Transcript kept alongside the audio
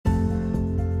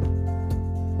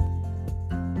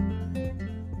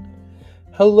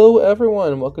Hello,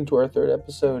 everyone. Welcome to our third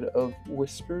episode of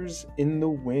Whispers in the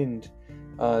Wind.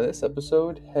 This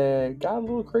episode had got a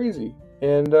little crazy,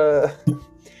 and there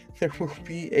will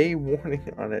be a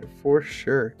warning on it for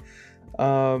sure.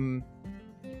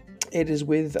 It is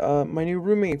with my new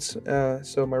roommates.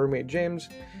 So my roommate James,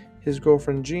 his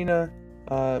girlfriend Gina,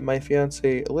 my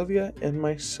fiance Olivia, and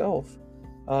myself.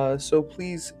 So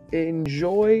please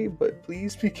enjoy, but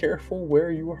please be careful where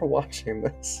you are watching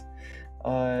this.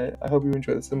 I hope you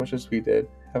enjoyed it as much as we did.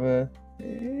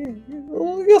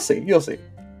 You'll see.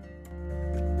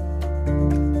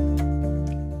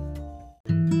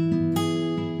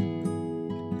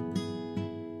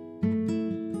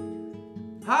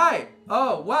 Hi!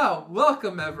 Oh, wow.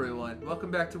 Welcome, everyone.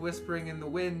 Welcome back to Whispering in the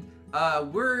Wind.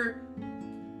 We're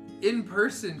in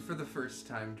person for the first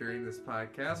time during this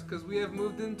podcast because we have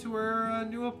moved into our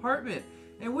new apartment.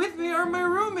 And with me are my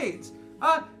roommates.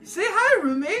 Say hi,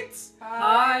 roommates!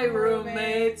 Hi,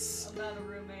 roommates! I'm not a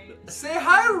roommate. Say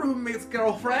hi, roommates,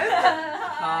 girlfriend!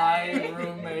 Hi,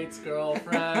 roommates,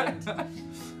 girlfriend.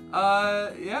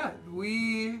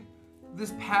 We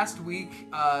this past week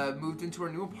moved into our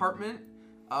new apartment.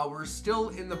 We're still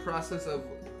in the process of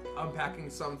unpacking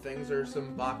some things. There's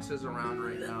some boxes around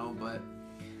right now, but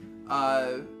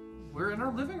we're in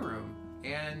our living room,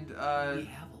 and We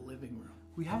have a living room.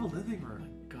 we have a living room.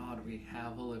 God, we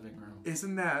have a living room.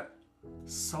 Isn't that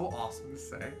so awesome to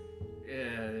say?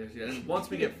 Yeah. Once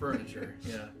we get furniture,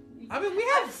 yeah. I mean, we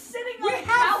I'm have sitting we on the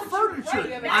have couch furniture.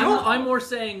 right now. I'm more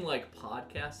saying like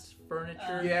podcast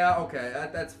furniture. Yeah, okay,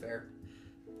 that's fair.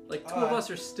 Like two of us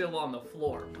are still on the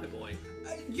floor, my boy.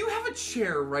 You have a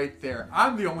chair right there.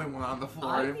 I'm the only one on the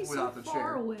floor I'd be without so the far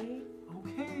chair. away.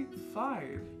 Okay,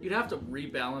 fine. You'd have to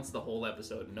rebalance the whole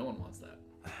episode, and no one wants that.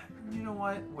 You know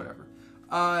what? Whatever.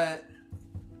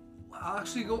 I'll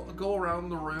actually go around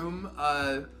the room.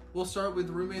 We'll start with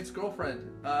roommate's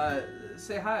girlfriend.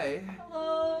 Say hi.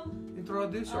 Hello.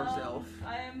 Introduce yourself.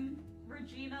 I am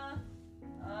Regina.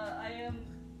 I am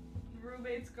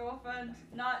roommate's girlfriend,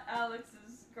 not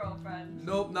Alex's girlfriend.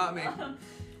 Nope, not me.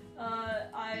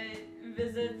 I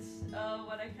visit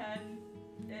when I can,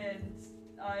 and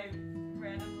I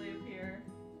randomly appear.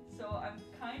 So I'm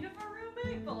kind of a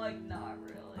roommate, but like not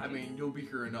really. I mean, you'll be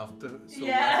here enough to. So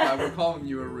Yeah. that's why we're calling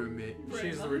you a roommate.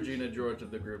 She's the Regina George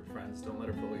of the group, friends. Don't let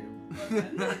her fool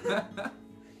you.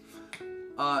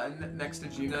 Next to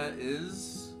Gina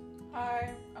is. Hi,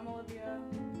 I'm Olivia.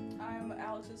 I'm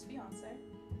Alex's fiance.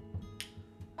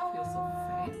 Feels so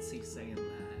fancy saying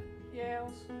that. Yeah, it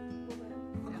was a little bit.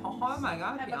 Oh my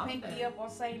God! Had my fiance. pinky up while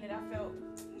saying it. I felt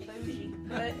bougie,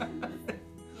 but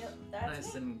yep, that's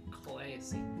Nice it. and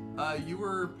classy. You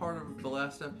were part of the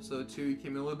last episode too. You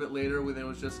came in a little bit later when it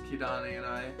was just Kidani and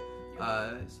I.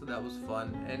 So that was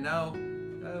fun. And now,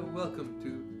 welcome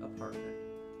to apartment.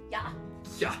 Yeah.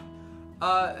 Yeah.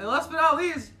 And last but not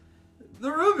least,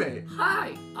 the roommate.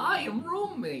 Hi, I am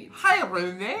roommate. Hi,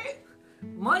 roommate.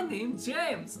 My name's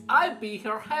James. I be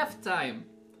here half time.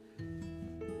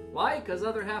 Why? Because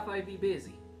other half I be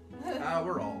busy.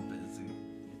 We're all busy.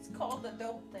 It's called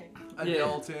adulting.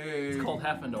 Adulting. It's called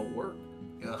having to work.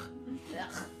 Ugh.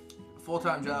 Ugh.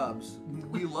 Full-time jobs.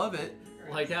 We love it.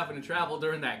 Like having to travel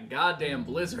during that goddamn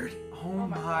blizzard. Oh Oh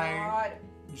my god.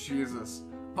 Jesus.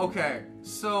 Okay,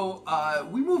 so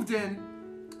we moved in,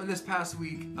 and this past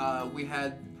week we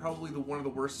had probably one of the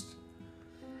worst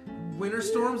winter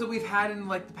storms that we've had in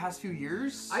like the past few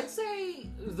years. I'd say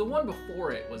the one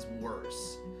before it was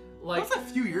worse. Like, That was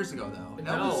a few years ago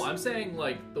though. I'm saying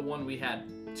like the one we had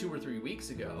 2 or 3 weeks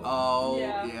ago. Oh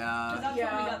Yeah. yeah. 'Cause that's when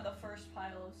Yeah. we got the first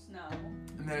pile of snow.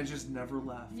 And then it just never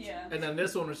left. Yeah. And then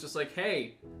this one was just like,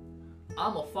 hey,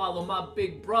 I'm gonna follow my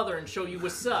big brother and show you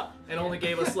what's up. And only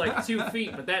gave us like 2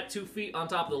 feet, but that 2 feet on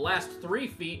top of the last 3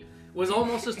 feet was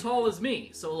almost as tall as me.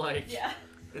 So like, Yeah.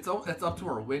 It's up to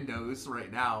our windows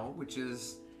right now, which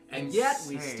is and yet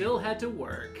we insane. still had to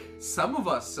work. Some of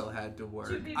us still had to To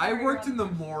work. be I very worked in the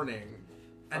honest. morning,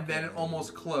 and then it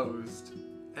almost closed,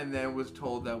 and then was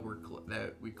told that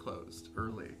we closed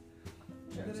early.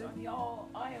 Jokes on y'all.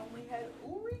 I only had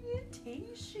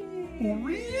orientation.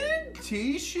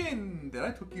 Orientation that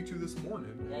I took you to this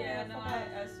morning. Yeah, no,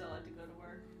 I still had to go to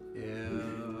work.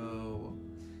 Ew.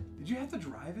 Did you have to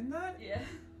drive in that? Yeah.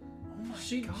 Oh my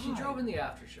She God. drove in the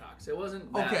aftershocks. It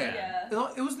wasn't that Okay. bad.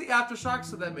 Yeah. It was the aftershock,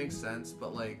 so that makes sense.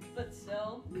 But like, But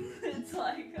still, it's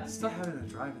like. still having to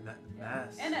drive in that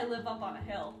mess. And I live up on a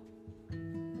hill.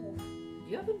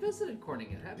 You haven't visited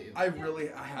Corning yet, have you? I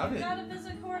You haven't. gotta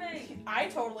visit Corning. I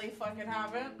totally fucking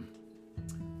haven't.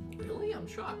 Really? I'm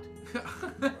shocked.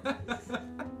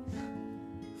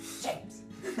 James.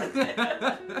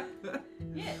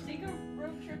 Yeah, take a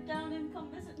road trip down and come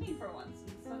visit me for once.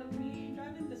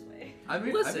 I'd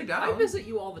be Listen, down. I visit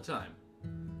you all the time.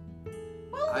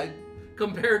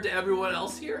 Compared to everyone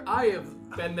else here, I have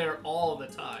been there all the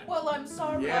time. Well, I'm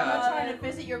sorry. Yeah. I'm not trying to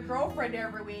visit your girlfriend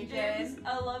every James, weekend.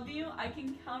 I love you. I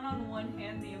can count on one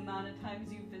hand the amount of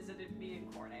times you visited me in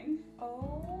Corning.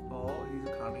 Oh, he's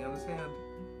counting on his hand.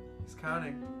 He's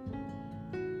counting.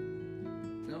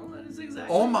 No, that is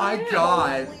exactly. Oh my what I am.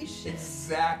 god. Holy shit.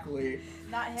 Exactly.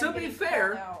 Not him To be getting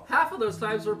fair, called out. half of those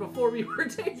times were before we were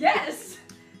dating. Yes!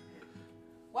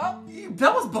 Well,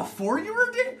 That was before you were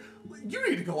dating? You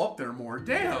need to go up there more.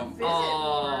 Damn. visit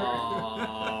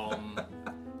more.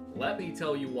 Let me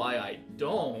tell you why I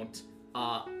don't.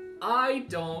 I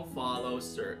don't follow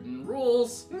certain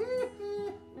rules.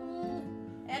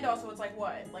 And also, it's like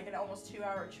what? Like an almost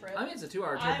 2-hour trip? I mean, it's a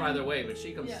 2-hour trip I'm- either way, but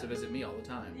she comes yeah. to visit me all the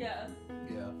time. Yeah.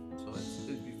 Yeah, so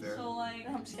it'd be fair. So, like,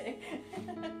 No, I'm just kidding.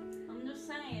 I'm just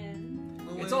saying.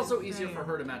 It's also easier for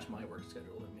her to match my work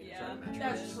schedule than me to try to match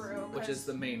That's hers, true. which 'cause is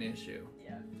the main issue.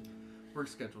 Yeah. Work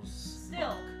schedules.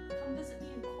 Still, come visit me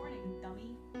in Corning,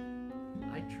 dummy.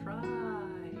 I try.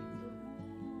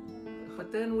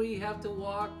 But then we have to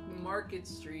walk Market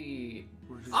Street.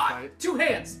 We're just 2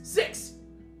 hands! 6!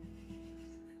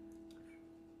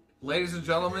 Ladies and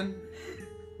gentlemen,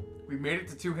 we made it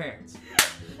to 2 hands.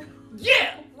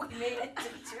 Yeah! We made it to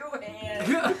 2 hands.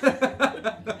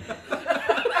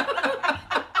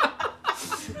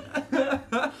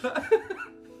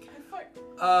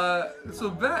 So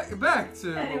back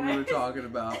to what we were talking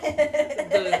about.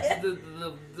 The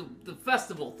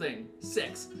festival thing.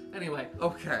 6. Anyway.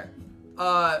 Okay.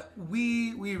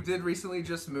 We did recently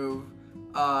just move,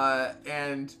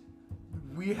 and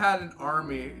we had an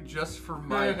army just for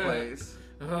my place.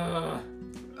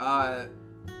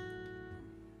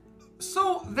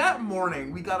 So that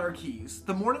morning we got our keys.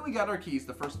 The morning we got our keys,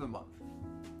 the first of the month.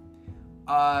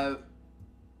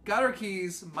 Got our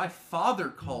keys. My father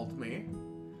called me.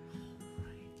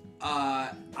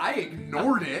 I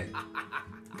ignored it.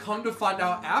 Come to find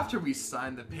out, after we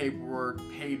signed the paperwork,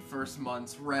 paid first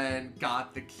month's rent,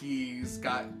 got the keys,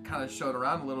 kind of showed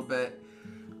around a little bit,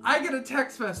 I get a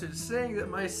text message saying that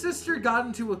my sister got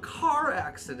into a car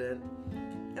accident.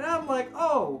 And I'm like,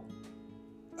 oh,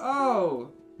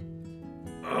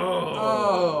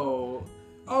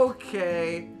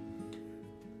 okay.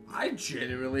 I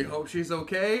genuinely hope she's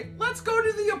okay. Let's go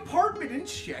to the apartment and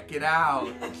check it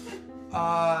out.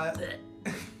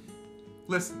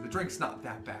 Listen, the drink's not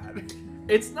that bad.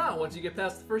 It's not. Once you get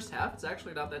past the first half, it's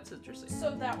actually not that citrusy.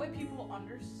 So that way people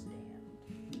understand.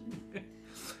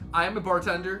 I am a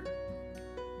bartender.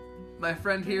 My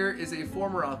friend here is a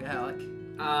former alcoholic.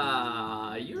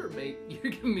 You're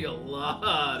giving me a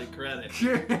lot of credit.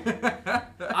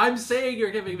 I'm saying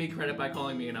you're giving me credit by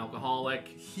calling me an alcoholic.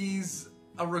 He's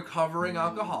a recovering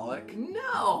alcoholic.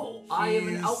 No, I am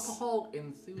an He's- alcohol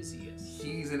enthusiast.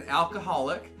 He's an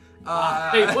alcoholic.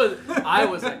 I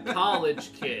was a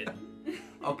college kid.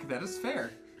 Okay, that is fair.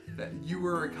 That you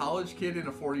were a college kid and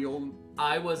a 40-year-old.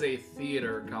 I was a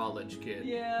theater college kid.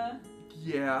 Yeah.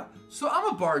 Yeah. So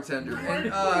I'm a bartender, and We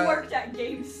worked at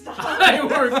GameStop.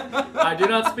 I do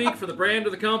not speak for the brand or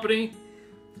the company,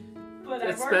 But I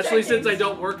worked especially at since I GameStop.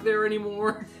 don't work there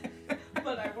anymore.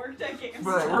 But I worked at GameStop.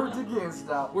 But I worked at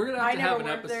GameStop. We're gonna have I to never have an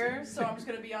worked episode. there, so I'm just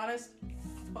gonna be honest.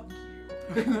 Fuck you.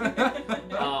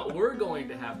 We're going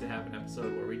to have an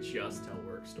episode where we just tell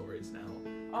work stories now.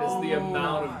 Because the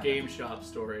amount of game shop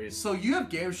stories. So you have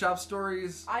game shop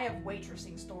stories. I have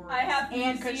waitressing stories. I have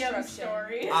and museum construction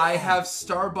stories. I have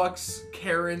Starbucks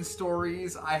Karen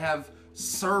stories. I have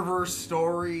server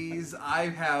stories. I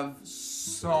have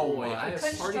so Boy, I much. have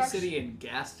Party Construction- City and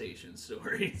gas station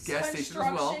stories. Gas station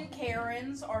as well. Construction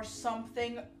Karens are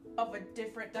something of a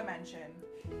different dimension.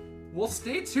 Well,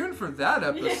 stay tuned for that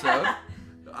episode. Yeah.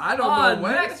 I don't On know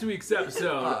when. next week's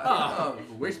episode.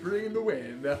 Whispering in the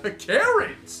wind.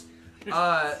 Karens.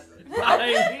 So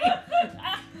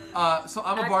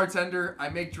I'm a bartender. I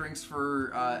make drinks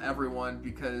for everyone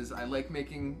because I like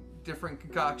making different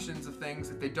concoctions of things.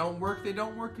 If they don't work, they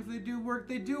don't work. If they do work,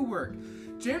 they do work.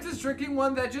 James is drinking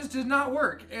one that just did not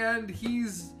work, and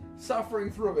he's suffering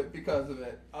through it because of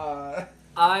it.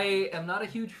 I am not a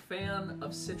huge fan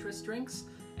of citrus drinks,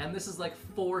 and this is like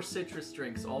 4 citrus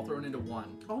drinks all thrown into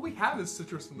one. All we have is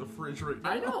citrus in the fridge right now.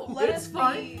 I know, Let it's us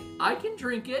fine. be- I can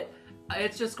drink it.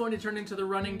 It's just going to turn into the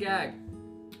running gag.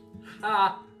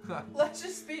 Let's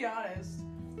just be honest.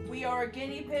 We are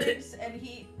guinea pigs, and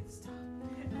stop.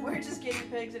 We're just guinea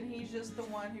pigs, and he's just the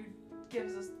one who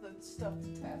gives us the stuff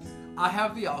to test. I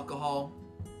have the alcohol,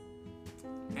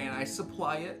 and I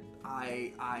supply it.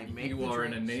 I make You the are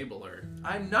an drinks. enabler.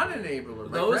 I'm not an enabler.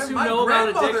 Those who my know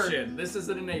about grandmother- addiction, this is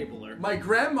an enabler. My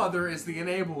grandmother is the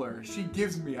enabler. She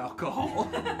gives me alcohol.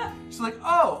 She's like,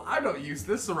 oh, I don't use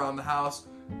this around the house.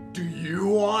 Do you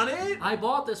want it? I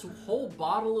bought this whole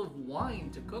bottle of wine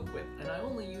to cook with, and I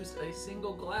only used a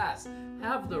single glass.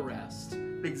 Have the rest.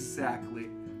 Exactly.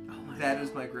 Oh my That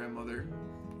is my grandmother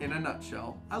in a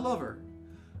nutshell. I love her.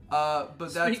 But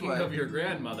that's Speaking why. of your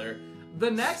grandmother, the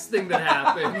next thing that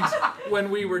happened when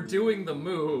we were doing the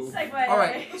move, Segue. All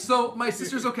right, so my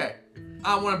sister's okay.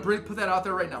 I want to put that out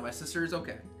there right now. My sister is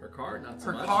okay. her car, not so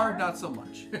Her much. car, not so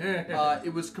much.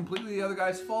 It was completely the other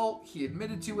guy's fault. He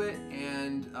admitted to it,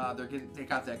 and they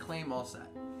got that claim all set.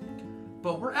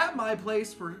 But we're at my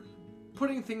place. We're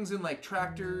putting things in like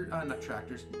trailers,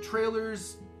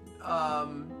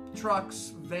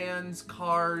 trucks, vans,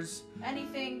 cars,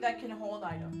 Anything that can hold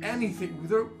items. anything.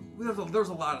 There's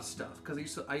a lot of stuff because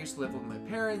I used to live with my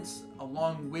parents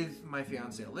along with my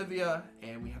fiance Olivia,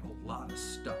 and we have a lot of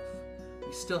stuff.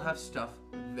 We still have stuff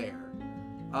there.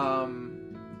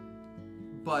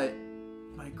 But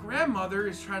my grandmother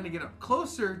is trying to get up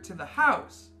closer to the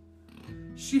house.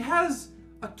 She has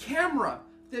a camera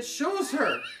that shows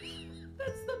her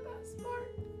That's the best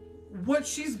part. what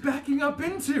she's backing up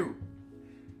into.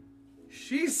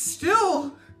 She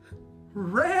still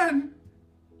ran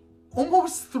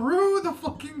almost through the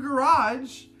fucking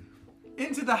garage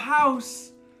into the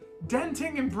house,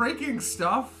 denting and breaking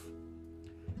stuff.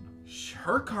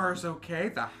 Her car's okay,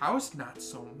 the house not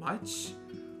so much.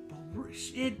 But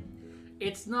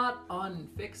It's not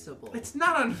unfixable. it's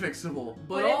not unfixable.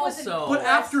 But But it was also, But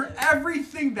after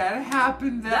everything that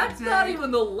happened that that's day, not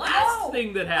even the last No.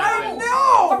 thing that I happened.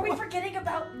 know. Are we forgetting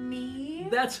about me?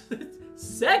 That's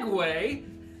segue.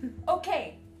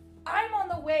 Okay, I'm on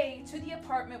the way to the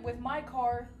apartment with my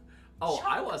car. Oh,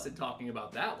 I Chuck. wasn't talking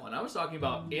about that one. I was talking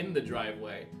about in the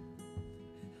driveway.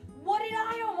 What did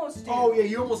I almost do? Oh yeah,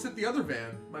 you almost hit the other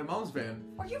van, my mom's van.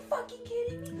 Are you fucking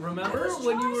kidding me? Remember I was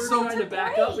when you were trying trying to to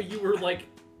back up brake. and you were like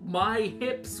my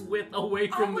hips width away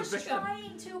I from the was van?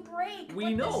 trying to brake. We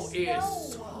but know the it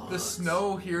snow. The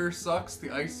snow here sucks. The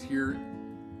ice here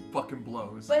fucking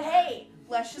blows. But hey,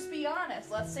 let's just be honest.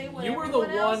 Let's say what You were the everyone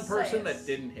one else person says. that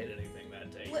didn't hit anything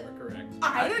that day. You Li- were correct.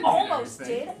 I I didn't hit almost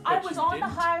anything, did. I but was you on the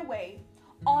didn't. highway,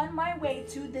 on my way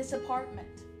to this apartment.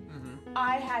 Mhm.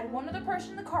 I had one other person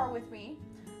in the car with me.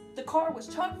 The car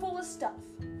was chock full of stuff.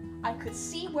 I could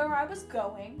see where I was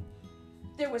going.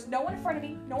 There was no one in front of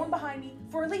me, no one behind me,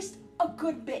 for at least a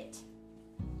good bit.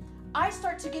 I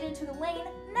start to get into the lane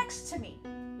next to me.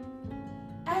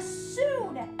 As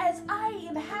soon as I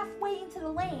am halfway into the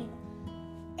lane,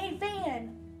 a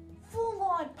van full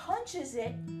on punches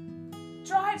it,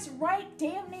 drives right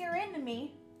damn near into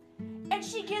me, and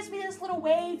she gives me this little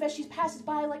wave as she passes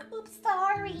by, like, oops,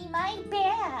 sorry, my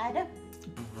bad.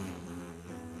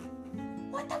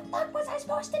 What the fuck was I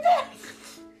supposed to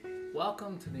do?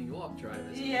 Welcome to New York,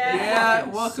 drivers. Yeah. They Yeah,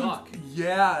 fucking welcome. suck.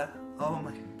 Yeah. Oh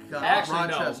my god. Actually,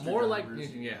 Rochester no. More drivers.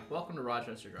 like welcome to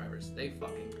Rochester drivers. They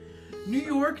fucking. New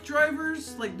York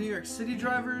drivers, like New York City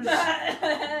drivers.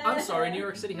 I'm sorry, New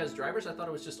York City has drivers. I thought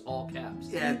it was just all caps.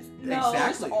 Yeah, No,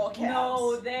 exactly. All caps.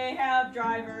 No, they have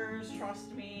drivers,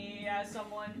 trust me, as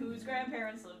someone whose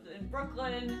grandparents lived in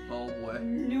Brooklyn. Oh boy.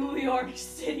 New York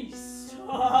City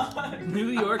sucks. New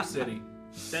York City,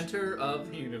 center of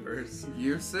the universe.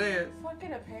 You say it.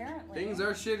 Fucking apparently. Things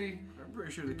are shitty. I'm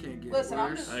pretty sure they can't get Listen,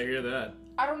 I'm worse. just- I hear that.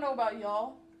 I don't know about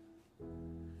y'all,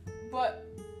 but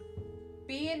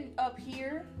being up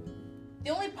here, the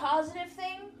only positive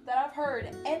thing that I've heard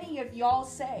any of y'all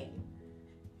say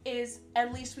is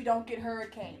at least we don't get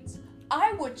hurricanes.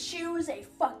 I would choose a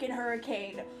fucking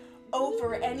hurricane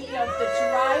over any of the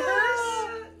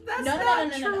drivers. That's No, no, not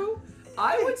no, no, no, true.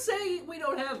 I would say we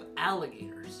don't have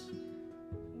alligators.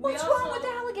 What's wrong with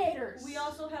alligators? We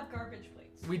also have garbage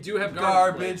plates. We do have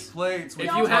Garbage plates. If We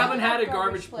you also haven't have had a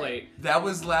garbage garbage plate, That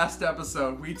was last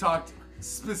episode. We talked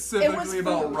specifically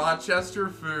about food. Rochester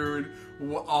food.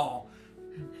 Oh.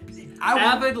 I would-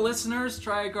 avid listeners,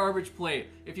 try a garbage plate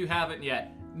if you haven't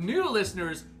yet. New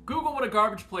listeners, Google what a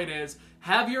garbage plate is.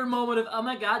 Have your moment of, oh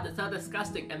my god, that's so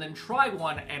disgusting, and then try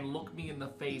one and look me in the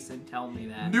face and tell me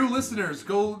that. New listeners,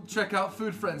 go check out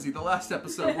Food Frenzy, the last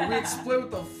episode, where we explain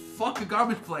what the fuck a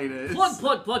garbage plate is. Plug,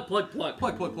 plug, plug, plug, plug.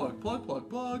 Plug, plug, plug, plug, plug,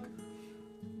 plug.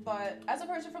 But as a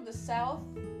person from the South,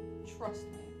 trust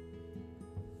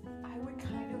me, I would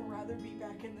kind of rather be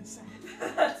back in the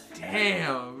South.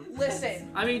 Damn.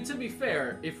 Listen, I mean, to be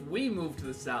fair, if we moved to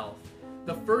the South,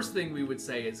 the first thing we would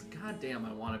say is, God damn,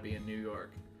 I want to be in New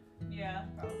York. Yeah,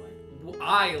 probably.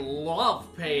 I love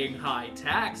paying high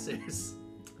taxes.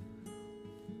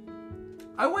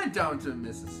 I went down to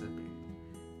Mississippi.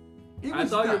 It I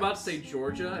was thought you were about to nice. say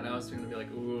Georgia, and I was going to be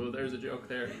like, ooh, there's a joke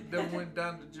there. Then went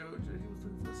down to Georgia. He was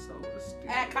looking for soda steam.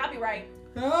 Copyright.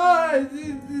 Ah,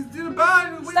 it's in a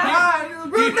bind. Stop.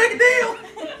 Make a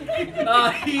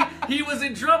deal. He was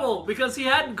in trouble because he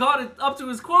hadn't caught it up to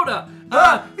his quota.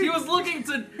 He was looking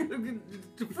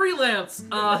to freelance.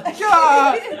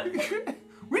 God.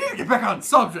 We need to get back on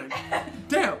subject.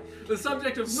 Damn. The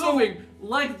subject of moving,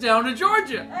 like down to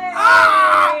Georgia.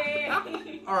 Hey!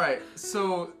 All right,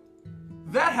 so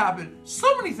that happened.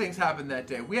 So many things happened that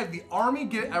day. We had the army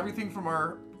get everything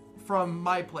from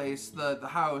my place, the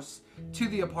house, to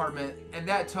the apartment, and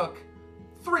that took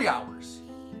 3 hours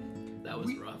That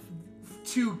was rough.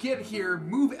 to get here,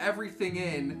 move everything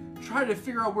in, try to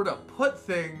figure out where to put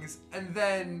things, and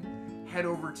then head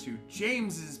over to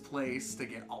James's place to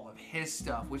get all of his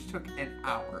stuff, which took an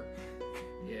hour.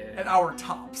 An Yeah. hour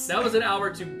tops. That was an hour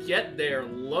to get there,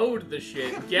 load the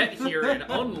shit, get here, and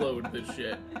unload the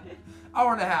shit.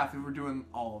 Hour and a half if we're doing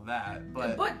all of that,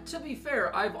 But to be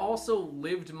fair, I've also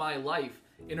lived my life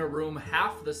in a room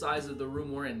half the size of the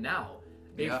room we're in now.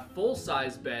 A Yeah.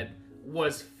 full-size bed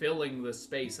was filling the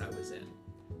space I was in.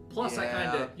 Plus, I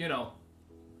kind Yeah. of,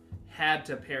 had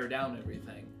to pare down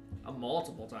everything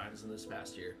multiple times in this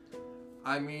past year.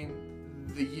 I mean,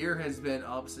 the year has been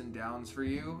ups and downs for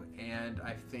you, and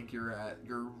I think you're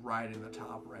right in the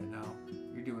top right now.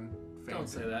 You're doing fantastic. Don't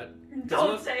say that.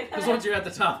 Don't say that. Because once you're at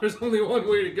the top, there's only one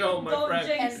way to go, my Don't friend.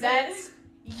 jinx And that's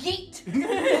yeet.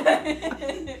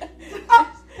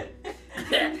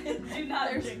 Do not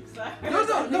There's- jinx that.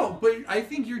 No, but I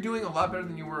think you're doing a lot better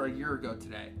than you were a year ago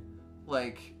today.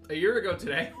 Like, A year ago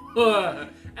today.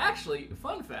 Actually,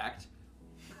 fun fact.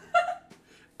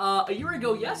 A year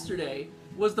ago yesterday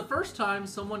was the first time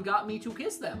someone got me to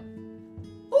kiss them.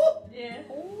 Yeah.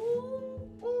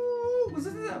 oh, was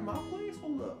it at my place?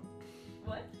 Hold up.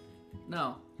 What?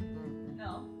 No.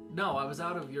 No. No, I was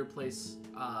out of your place,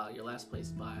 your last place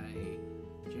by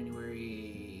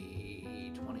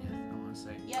January 20th, I want to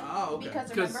say. Yep. Oh, okay. Because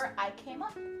 'Cause- remember, I came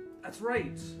up. That's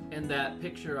right. And that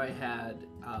picture I had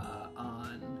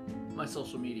on my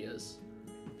social medias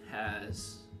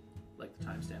has like the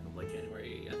timestamp of like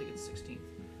January, I think it's 16th,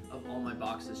 of all my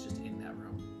boxes just in that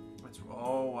room.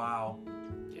 Oh, wow.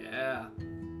 Yeah.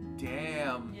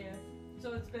 Damn. Yeah.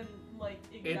 So it's been like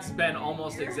exactly It's been a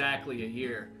almost year. exactly a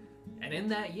year. And in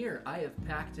that year, I have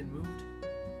packed and moved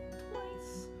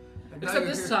twice. And now Except you're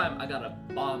this here. time, I got a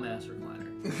bomb-ass recliner.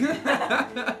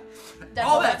 That's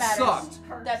all all that that matters.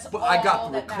 sucked. That's But all I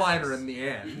got the that recliner matters. in the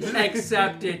end.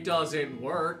 Except it doesn't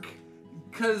work.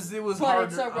 Because it was But hard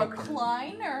it's to... a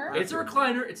recliner. It's a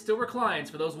recliner. It still reclines.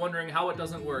 For those wondering how it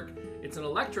doesn't work, it's an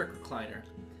electric recliner,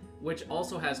 which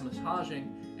also has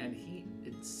massaging and heat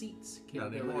and seats Not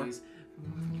anymore. capabilities.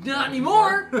 Not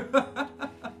anymore.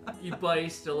 But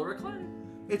it's still a recliner.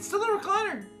 It's still a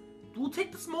recliner. We'll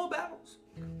take the small battles.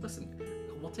 Listen,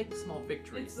 we'll take the small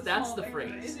victories. It's the That's small the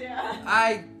victories, phrase.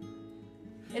 Yeah.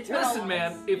 It's been a Listen, long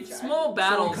man, since if we tried. small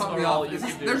battles Someone cut are me all off. you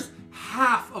can do, There's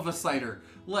half of a cider.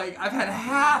 Like, I've had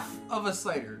half of a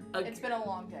cider. It's been a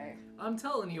long day. I'm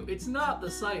telling you, it's not the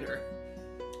cider.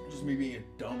 Just me being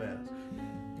a dumbass.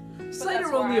 that's Cider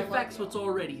where only I love affects you. what's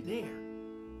already there.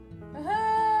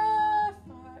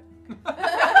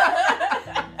 Fuck.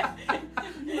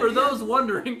 For those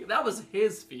wondering, that was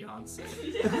his fiance.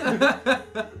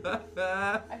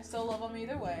 I still love him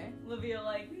either way. Olivia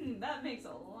like, that makes a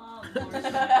lot more sense.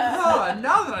 Oh,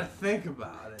 now that I think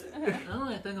about it. Now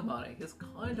that I think about it, he's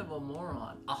kind of a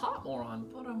moron. A hot moron,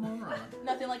 but a moron.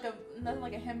 Nothing like a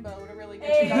himbo to really get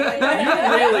Hey. you going.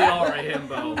 You really are a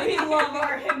himbo. We love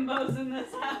our himbos in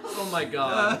this house. Oh my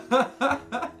god.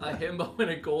 A himbo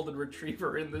and a golden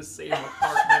retriever in the same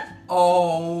apartment.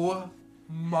 Oh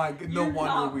my god, no You're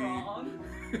wonder not we. wrong.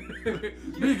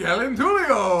 Miguel and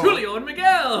Tulio! Tulio and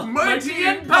Miguel! Mighty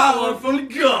and powerful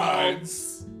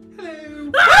gods!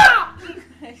 Hello!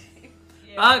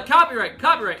 Yeah. Copyright.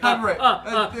 Copyright.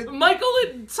 Michael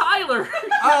and Tyler.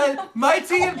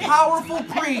 Mighty and powerful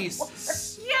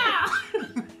priests! Yeah!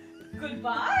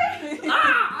 Goodbye.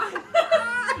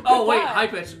 Ah! Oh wait, high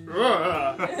pitch.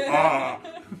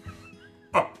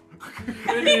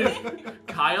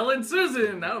 Kyle and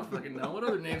Susan. I don't fucking know. What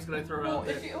other names can I throw Well, out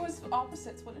there? if it was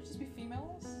opposites, wouldn't it just be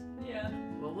females? Yeah.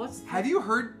 Well, what's Have you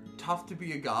heard Tough to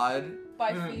Be a God?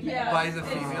 By Mm. female. Yeah. By the it's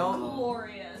female?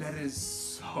 glorious. That is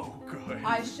so good.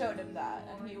 I showed him that,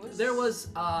 and he was. there was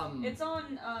It's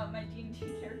on my D&D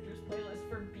characters playlist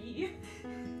for B.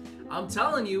 I'm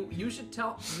telling you, you should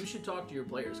talk to your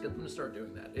players. Get them to start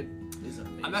doing that. It is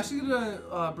amazing. I'm actually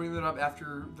gonna bring that up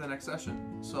after the next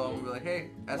session. So I'm gonna be like, hey,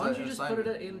 as Why don't you an just assignment.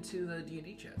 put it into the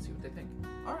D&D chat, see what they think,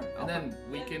 All right. and then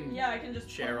we can. Yeah, I can just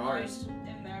share put mine ours.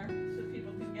 in there so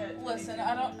people can get. Listen,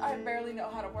 I barely know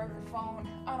how to work a phone.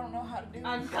 I don't know how to do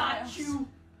I anything got else. you.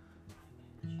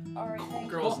 Alright, thank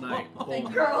Girls' you. night. Thank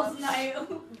you. Girls' night.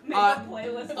 Make Uh, a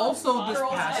playlist. Also, this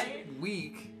Girls' past night.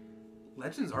 week,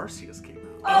 Legends Arceus came out.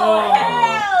 Oh, Oh.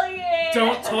 hell yeah!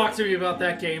 Don't talk to me about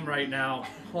that game right now.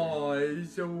 Oh,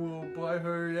 it's so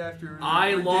butthurt after.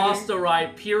 I lost a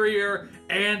Rhyperior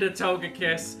and a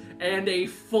Togekiss and a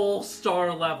full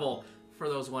star level. For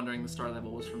those wondering, the star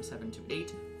level was from 7 to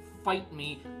 8. Fight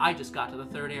me. I just got to the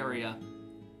 3rd area.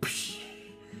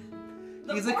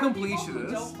 The He's a poor people who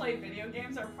completionist. don't play video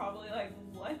games are probably like,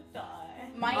 what the?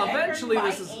 Eventually, my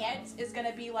this is- aunt is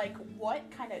gonna be like, what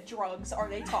kind of drugs are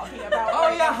they talking about? Oh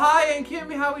right yeah, now? hi Aunt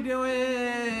Kimmy, how we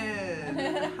doing?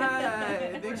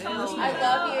 Hi, thanks for Talking listening. I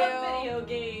love about you. A video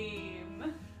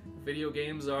game. Video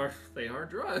games they are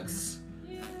drugs.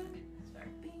 Yeah.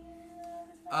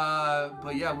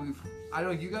 But yeah, I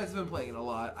know you guys have been playing it a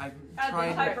lot. I'm I've trying.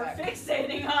 been hyper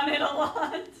fixating on it a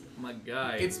lot. My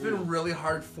guy. It's been really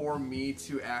hard for me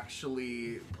to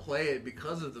actually play it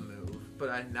because of the move, but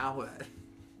I now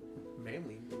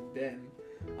mainly moved in.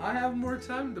 I have more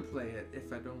time to play it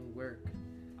if I don't work.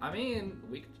 I mean,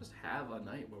 we could just have a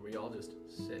night where we all just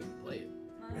sit and play it.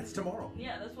 It's tomorrow.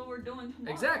 Yeah, that's what we're doing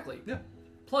tomorrow. Exactly. Yeah.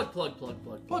 Plug. Plug.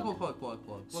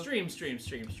 Stream.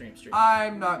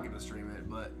 I'm not gonna stream it,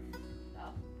 but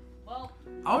Well,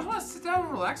 I just want to sit down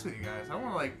and relax with you guys. I don't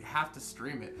want to like have to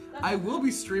stream it. I will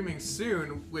be streaming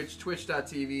soon, which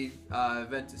twitch.tv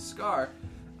Ventus Scar.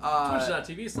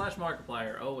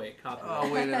 Twitch.tv/Markiplier. Oh wait, copyright.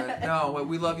 Oh wait a minute. No, wait,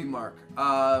 we love you, Mark.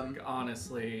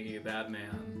 Honestly, that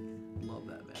man. Love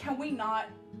that man. Can we not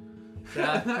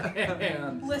That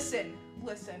man. listen?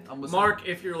 I'm listening. Mark,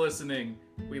 if you're listening,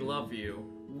 we love you.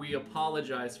 We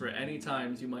apologize for any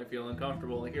times you might feel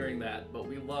uncomfortable hearing that, but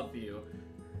we love you.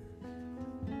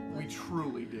 We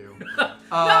truly do.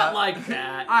 Not like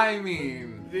that. I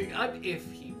mean, If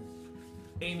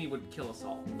Amy would kill us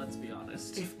all. Let's be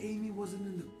honest. if Amy wasn't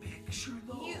in the picture,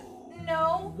 though.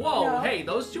 No. Whoa, no, hey,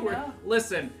 those two are. no.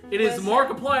 Listen, it is Listen.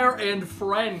 Markiplier and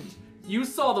Friend. You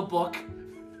saw the book.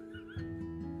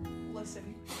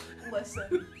 Listen.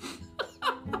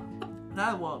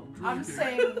 I love. I'm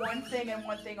saying one thing and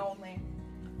one thing only.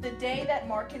 The day that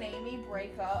Mark and Amy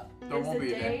break up There is won't the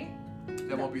be a day.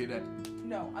 That won't be a day.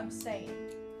 No, I'm saying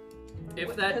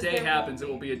If that Because day there happens, it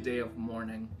won't will be a day of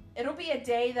mourning. it'll be a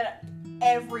day that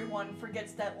everyone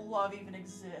forgets that love even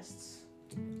exists.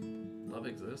 Love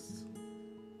exists.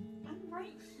 I'm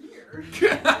right here.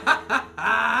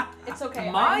 It's okay.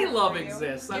 I'm My here love for you.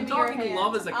 exists. Give I'm me your talking hand.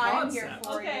 love as a I'm here concept.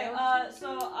 for Okay, you.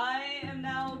 so I am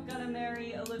now gonna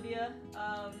marry Olivia.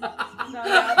 No, Let's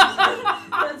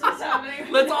that's what's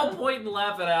happening. right all now. point and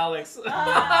laugh at Alex.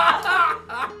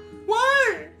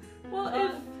 What?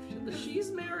 Well, if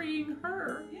she's marrying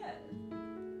her. Yeah.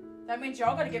 That means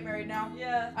y'all gotta get married now.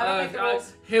 Yeah. I don't make the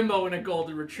rules. Himbo and a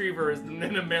golden retriever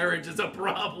in a marriage is a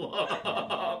problem.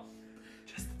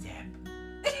 Just the tip.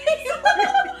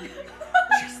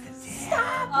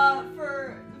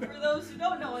 For those who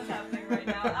don't know what's happening right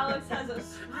now, Alex has a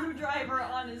screwdriver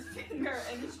on his finger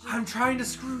and is I'm trying to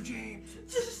screw James.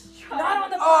 just trying. Not on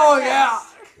the podcast. Oh yeah.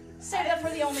 Save that for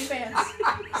the OnlyFans.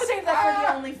 Save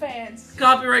that for the OnlyFans.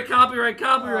 Copyright.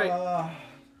 Oh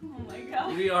my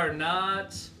god. We are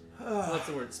not, what's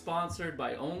the word, sponsored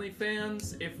by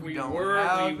OnlyFans. If we don't were,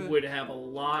 have we it. would have a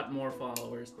lot more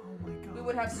followers. Oh my god. We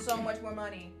would have so much more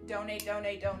money. Donate.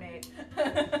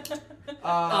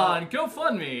 On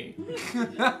GoFundMe.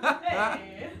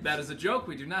 Hey. That is a joke.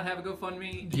 We do not have a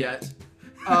GoFundMe. Yet.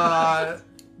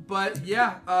 But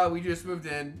yeah, we just moved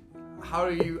in. How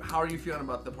are you feeling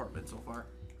about the apartment so far?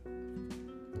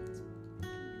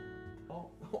 Oh,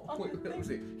 wait, let me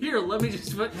see. Here, let me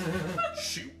just put.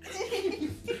 Shoot.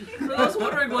 For those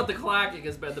wondering what the clacking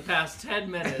has been the past 10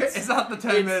 minutes, It's not the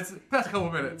 10 minutes. Past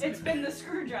couple minutes. It's been the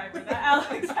screwdriver that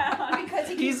Alex had on. Because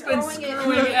he he's keeps been throwing it in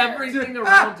screwing the air. everything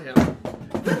around him.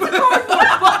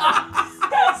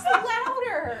 That's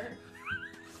louder.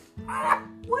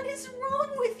 What is wrong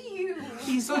with you?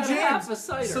 He's So had James, half a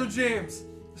cider. So James,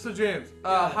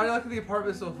 Yeah. how do you like the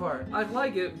apartment so far? I'd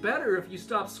like it better if you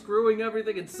stop screwing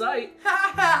everything in sight.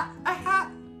 Why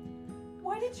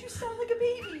did you sound like a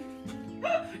baby?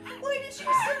 Why did you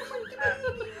sound like a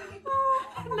baby?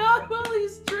 Not while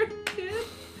he's drinking.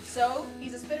 So,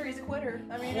 he's a spitter, he's a quitter.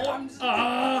 I mean, I'm just...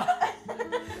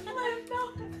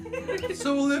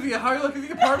 So Olivia, how are you liking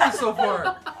the apartment so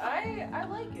far? I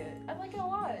like it. I like it a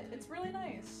lot. It's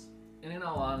And in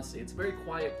all honesty, it's a very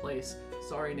quiet place.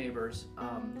 Sorry, neighbors.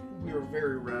 We were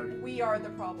very rowdy. We are the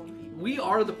problem people. We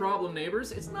are the problem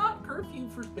neighbors. It's not curfew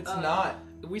for... It's not.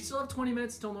 We still have 20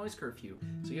 minutes till noise curfew.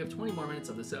 So you have 20 more minutes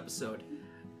of this episode.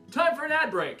 Time for an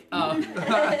ad break. No,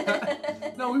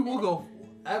 we will go.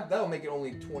 That'll make it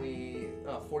only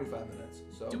 45 minutes.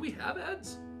 So. Do we have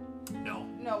ads? No.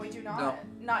 No, we do not. No.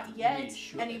 Not yet. We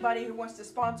should. Anybody who wants to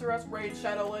sponsor us, Raid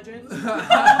Shadow Legends.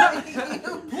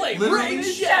 Play Literally Raid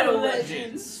Shadow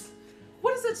Legends.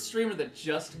 What is that streamer that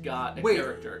just got a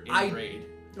character in Raid?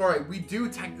 All right, we do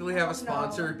technically have a No.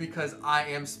 sponsor because I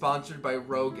am sponsored by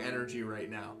Rogue Energy right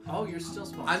now. Oh, you're still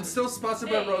sponsored. I'm still sponsored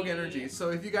by Rogue Hey. Energy. So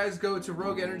if you guys go to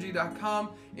rogueenergy.com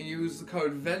and use the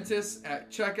code VENTUS at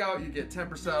checkout, you get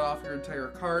 10% off your entire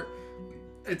cart.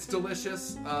 It's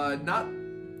delicious. Not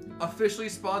officially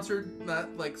sponsored,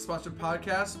 not like sponsored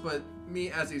podcast, but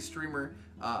me as a streamer,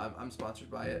 I'm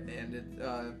sponsored by it, and it,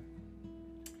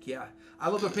 yeah, I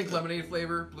love the pink lemonade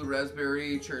flavor, blue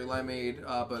raspberry, cherry limeade,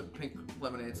 but pink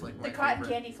lemonade's like my The cotton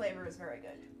favorite. candy flavor is very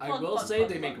good. I Plug, will plug, say plug,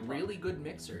 they plug, make plug. really good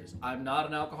mixers. I'm not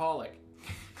an alcoholic.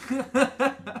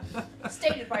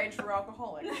 Stated by a true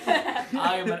alcoholic.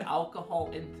 I am an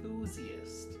alcohol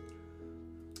enthusiast.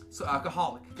 So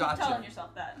alcoholic, Keep telling gotcha.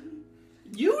 yourself that.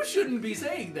 You shouldn't be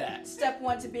saying that. Step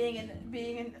one to being an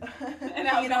being an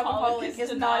alcoholic alcoholic is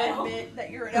is not denial. admit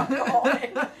that you're an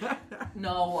alcoholic.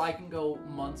 No, I can go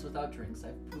months without drinks.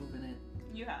 I've proven it.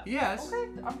 You have. Yes.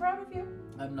 Okay, I'm proud of you.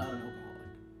 I'm not an alcoholic.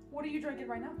 What are you drinking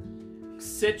right now?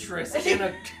 Citrus in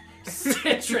a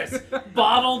citrus,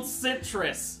 bottled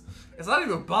citrus. It's not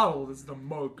even bottled, it's the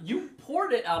mug. You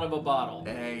poured it out of a bottle.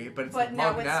 Hey, but it's But the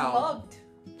now mug it's now. mugged.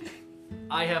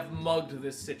 I have mugged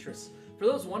this citrus. For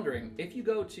those wondering, if you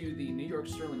go to the New York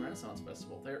Sterling Renaissance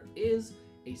Festival, there is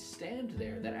a stand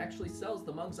there that actually sells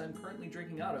the mugs I'm currently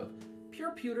drinking out of.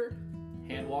 Pure pewter,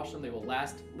 hand wash them, they will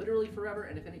last literally forever,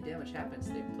 and if any damage happens,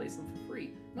 they place them for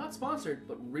free. Not sponsored,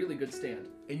 but really good stand.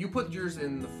 And you put yours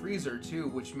in the freezer too,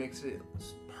 which makes it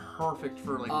perfect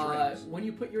for like drinks. When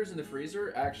you put yours in the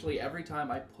freezer, actually every time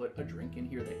I put a drink in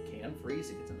here that can freeze,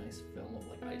 it gets a nice film of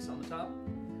like ice on the top.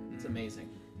 It's amazing.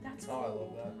 That's Oh, I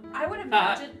cool. love that. I would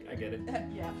imagine. I get it.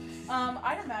 Yeah.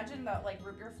 I'd imagine that like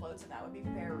root beer floats and that would be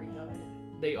very good.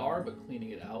 They are, but cleaning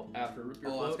it out after root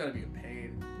beer Oh, float, that's gotta be a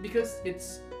pain. because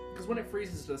when it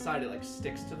freezes to the side, it like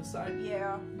sticks to the side.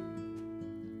 Yeah.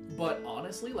 But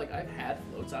honestly, like I've had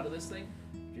floats out of this thing,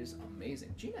 which is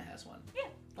amazing. Gina has one. Yeah.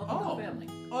 Welcome to Oh. the family.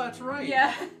 Oh, that's right.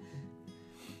 Yeah.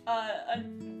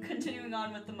 Continuing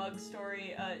on with the mug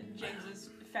story, James's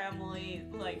family,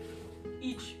 like,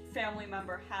 each family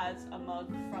member has a mug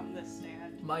from this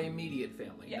stand. My immediate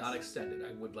family, Yes. not extended.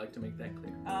 I would like to make that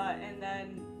clear. And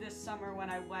then this summer when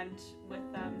I went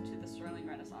with them to the Sterling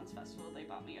Renaissance Festival, they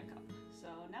bought me a cup. So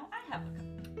now I have a cup.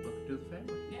 Welcome to the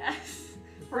family. Yes.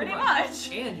 Pretty much.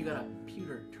 And you got a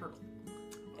pewter turtle.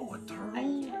 Oh, a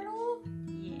turtle. Turtle?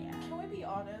 Yeah. Can we be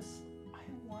honest? I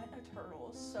want a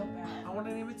turtle so bad. I want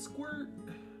to name it Squirt.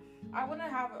 I want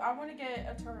to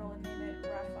get a turtle and name it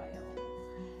Raphael.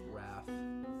 Raph.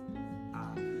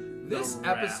 This The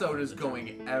episode Raph is the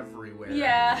going everywhere.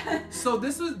 Yeah. So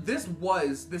this is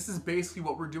basically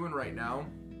what we're doing right now.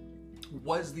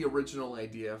 Was the original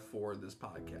idea for this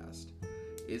podcast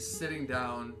is sitting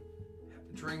down,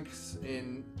 drinks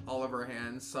in all of our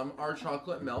hands. Some are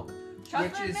chocolate milk,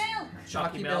 Chocolate which is milk.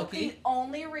 Chalky Milky. Milky. The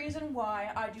only reason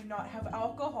why I do not have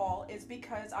alcohol is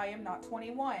because I am not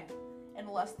 21. In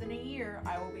less than a year,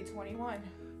 I will be 21.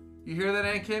 You hear that,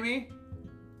 Aunt Kimmy?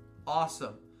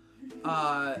 Awesome.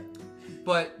 But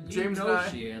James you and know I,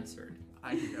 she answered.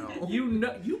 I know.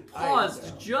 You I paused know.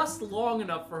 just long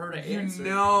enough for her to You answer.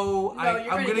 know, No, I'm you're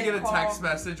gonna gonna get get a a call. text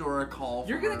message or a call.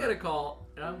 You're from gonna her. get a call,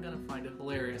 and I'm gonna find it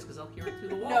hilarious because I'll hear it through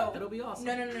the wall. No. It'll be awesome.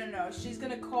 No. She's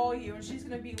gonna call you and she's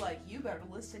gonna be like, "You better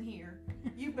listen here.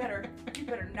 You better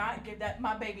not give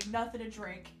my baby nothing to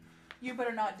drink. You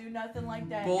better not do nothing like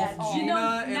that Both at all." Gina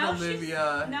know, and now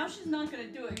Olivia. Now she's not gonna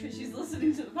do it because she's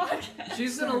listening to the podcast.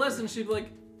 She's gonna listen. She'd be like,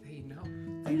 "They know.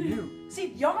 I knew. See,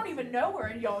 y'all don't even know her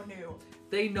and y'all knew.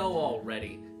 They know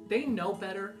already. They know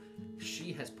better.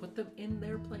 She has put them in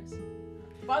their place."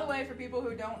 By the way, for people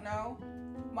who don't know,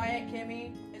 my Aunt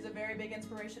Kimmy is a very big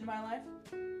inspiration in my life.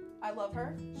 I love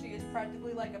her. She is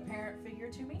practically like a parent figure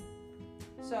to me.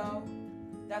 So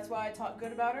that's why I talk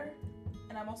good about her.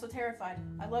 And I'm also terrified.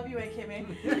 I love you, Aunt Kimmy.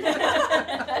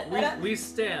 We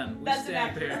stand. We That's an stand,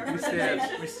 accurate parent. We stand.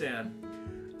 representation. We stand.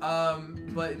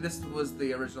 But this was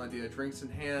the original idea. Drinks in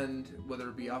hand, whether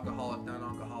it be alcoholic,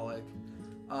 non-alcoholic,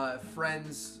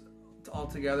 friends all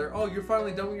together. Oh, you're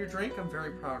finally done with your drink? I'm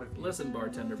very proud of you. Listen,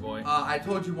 bartender boy. I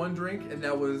told you one drink, and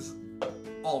that was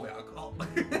all the alcohol.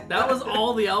 That was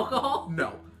all the alcohol?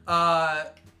 No.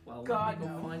 Well, God, let me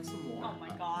go no. find some more. Oh my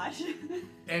gosh.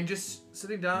 And just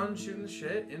sitting down, shooting the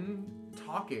shit, and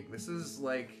talking. This is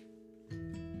like...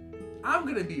 I'm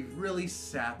gonna be really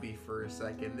sappy for a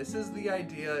second. This is the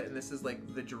idea, and this is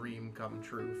like the dream come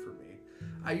true for me.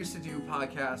 I used to do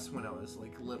podcasts when I was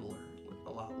like littler, a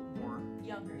lot more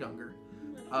younger.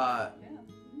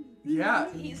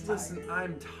 Yeah, He's listen, tired.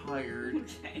 I'm tired.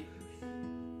 Okay.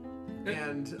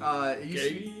 And it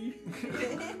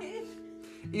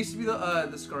used to be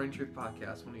the Scarring Truth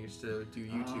podcast when I used to do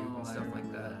YouTube and stuff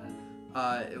like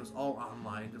that. It was all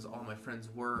online because all my friends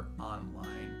were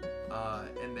online.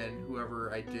 And then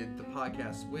whoever I did the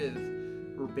podcast with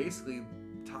were basically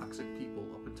toxic people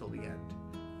up until the end.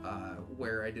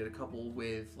 Where I did a couple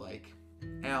with like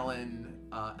Alan,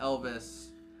 Elvis.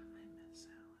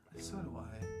 I miss Alan. So do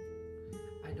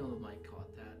I. I know the mic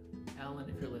caught that. Alan,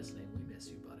 if you're listening, we miss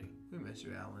you, buddy. We miss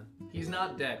you, Alan. He's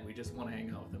not dead. We just want to hang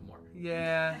out with him more.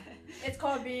 Yeah. It's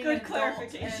called being Good an adult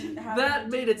clarification. and having That to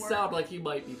made do it work. sound like he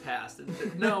might be passed.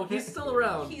 No, he's still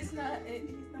around. He's not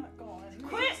gone.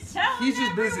 Quit telling He's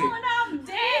just busy. everyone I'm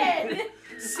dead.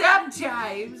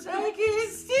 Sometimes I can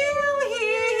still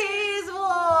hear his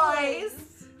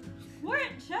voice.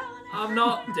 Quit telling I'm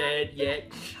not dead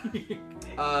yet.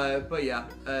 But yeah,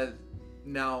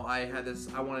 now I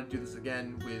want to do this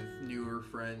again with newer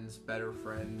friends, better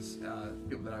friends,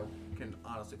 people that I can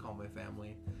honestly call my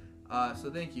family. So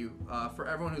thank you for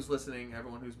everyone who's listening,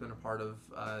 everyone who's been a part of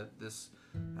these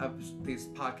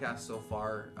podcasts so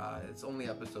far. It's only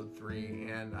episode 3,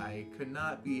 and I could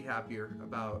not be happier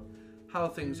about how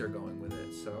things are going with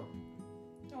it. So,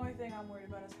 The only thing I'm worried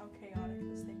about is how chaotic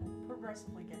this thing will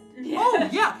progressively get. oh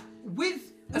yeah,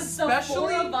 with With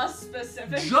especially the 4 of us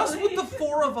specifically. just with the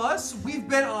 4 of us, we've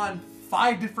been on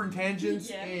 5 different tangents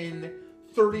Yeah. in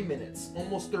 30 minutes,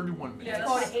 almost 31 minutes. Yeah, It's that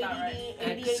called sounds about right.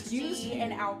 Excuse ADHD me.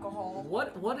 and alcohol.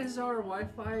 What is our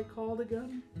Wi-Fi called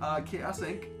again? Chaos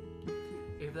Inc.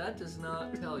 If that does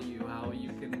not tell you how you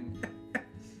can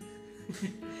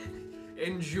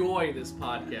enjoy this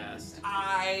podcast,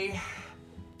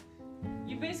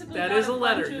 You basically that got is a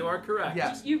letter. bunch of- You are correct.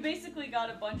 Yes. You basically got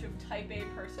a bunch of type A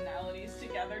personalities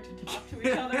together to talk to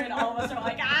each other, and all of us are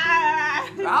like, ah!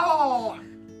 Oh!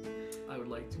 I would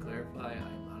like to clarify, I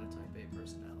am not a type A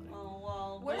personality. Oh,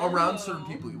 well. What- Around no. certain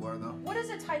people you are, though. What is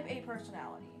a type A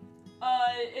personality?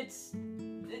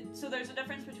 So there's a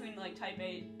difference between like type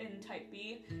A and type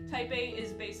B. Type A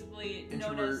is basically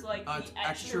known Introvert, as like the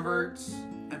extroverts,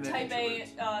 and then Type A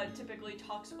introverts. typically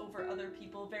talks over other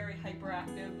people, very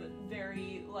hyperactive,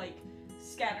 very like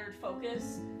scattered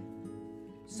focus.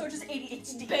 So just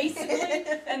ADHD. Basically.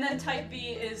 And then type B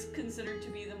is considered to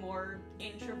be the more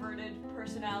introverted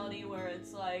personality, where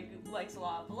it's like likes a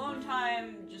lot of alone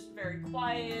time, just very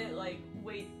quiet, like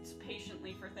waits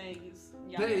patiently for things.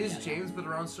 That is James, but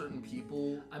around certain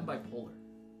people. I'm bipolar.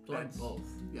 So I'm That's- both.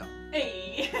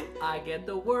 Hey, I get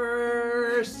the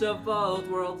worst of both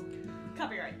worlds.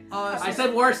 copyright. I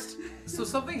said worst. So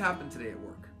something happened today at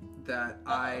work that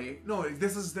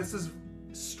this is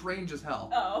strange as hell.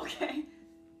 Oh, okay.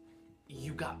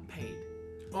 You got paid.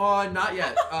 Not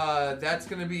yet. That's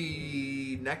gonna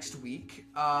be next week.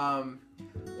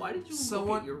 Why did you look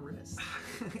Someone- at your wrist?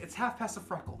 It's half past a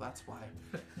freckle. That's why.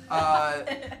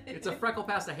 It's a freckle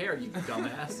past a hair, you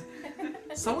dumbass.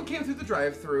 Someone came through the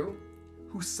drive-thru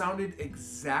who sounded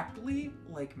exactly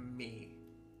like me,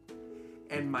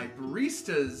 and my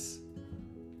baristas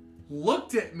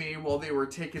looked at me while they were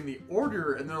taking the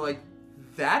order, and they're like,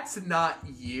 "That's not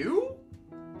you?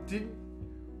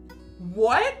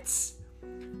 What?"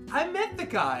 I met the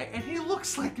guy, and he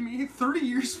looks like me 30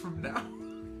 years from now.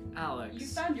 Alex. You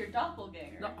found your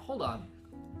doppelganger. No, hold on.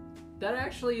 That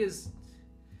actually is,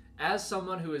 as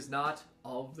someone who is not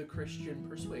of the Christian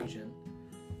persuasion,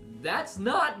 that's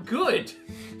not good.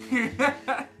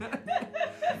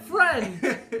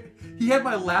 Friend! He had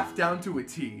my laugh down to a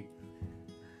T.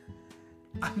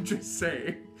 I'm just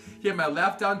saying. He had my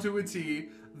laugh down to a T,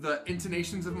 the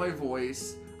intonations of my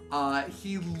voice.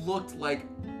 He looked like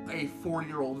a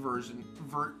 40-year-old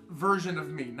version of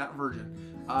me, not virgin.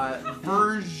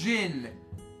 Version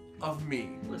of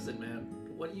me. Listen, man,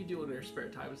 what you do in your spare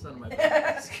time is none of my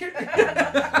business.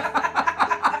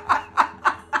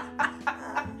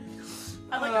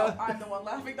 I like how I'm the one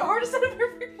laughing the hardest out of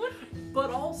everyone.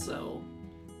 But also,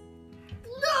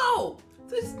 no!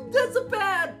 That's a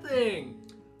bad thing!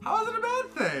 How is it a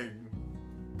bad thing?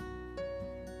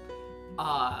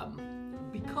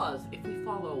 Because if we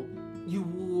follow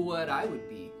what I would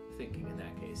be thinking in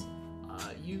that case,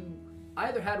 you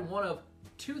either had one of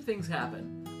two things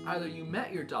happen. Either you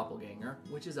met your doppelganger,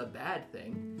 which is a bad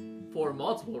thing, for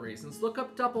multiple reasons. Look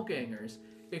up doppelgangers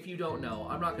if you don't know.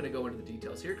 I'm not going to go into the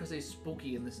details here because it's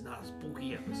spooky and this is not a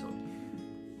spooky episode.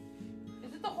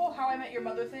 Is it the whole How I Met Your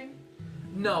Mother thing?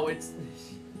 No, it's...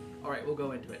 Alright, we'll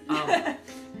go into it.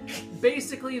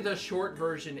 Basically, the short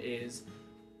version is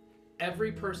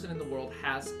every person in the world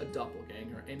has a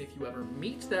doppelganger, and if you ever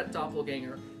meet that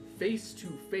doppelganger face to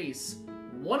face,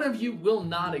 one of you will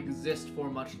not exist for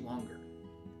much longer.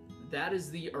 That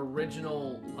is the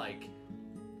original, like...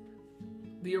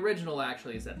 The original,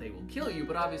 actually, is that they will kill you,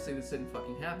 but obviously this didn't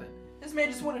fucking happen. This man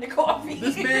just wanted a coffee.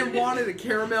 This man wanted a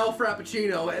caramel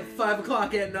frappuccino at 5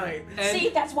 o'clock at night. And See,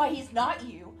 that's why he's not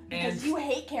you. Because and you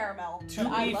hate caramel. to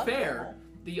but I be love fair, caramel.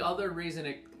 the other reason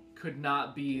it could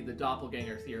not be the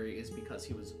doppelganger theory is because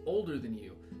he was older than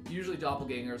you. Usually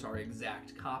doppelgangers are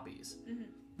exact copies.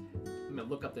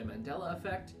 Look up the Mandela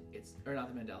effect. Or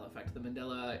not the Mandela effect, the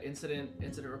Mandela incident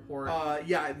report.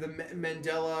 Yeah, the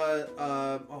Mandela,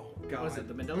 oh god. What is it,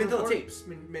 the Mandela Mandela report? tapes.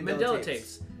 Mandela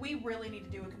tapes. We really need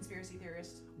to do a conspiracy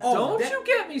theorist. Oh, Don't you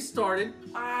get me started.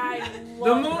 I The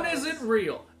love moon those. isn't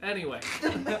real. Anyway.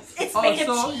 It's Oh, made of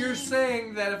so cheese. you're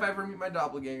saying that if I ever meet my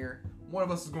doppelganger, one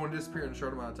of us is going to disappear in a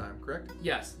short amount of time, correct?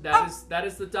 Yes, that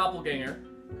is the doppelganger.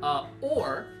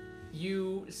 Or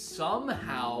you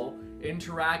somehow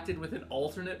interacted with an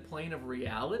alternate plane of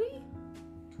reality?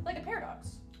 Like a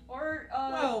paradox. Or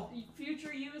Well-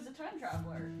 future you is a time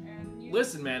traveler, and you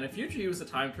Listen, man, if future you was a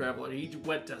time traveler, he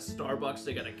went to Starbucks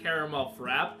to get a caramel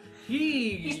frap.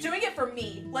 He's doing it for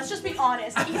me. Let's just be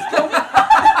honest. He's going.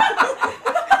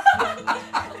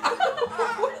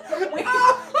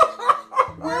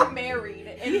 We're married.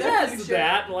 In He the has future.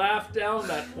 that. Laugh down,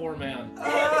 that poor man.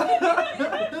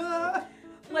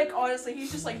 Like, honestly,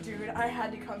 he's just like, dude, I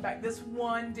had to come back this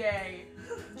one day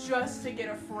just to get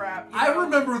a frap. You I know?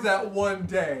 remember that one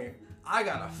day. I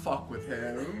gotta fuck with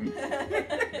him.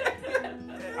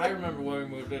 I remember when we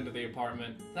moved into the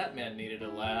apartment, that man needed a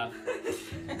laugh.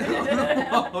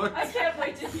 I can't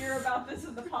wait to hear about this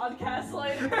in the podcast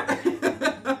later.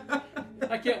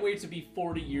 I can't wait to be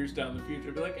 40 years down the future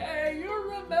and be like, hey, you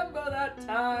remember that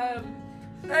time?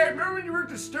 Hey, remember when you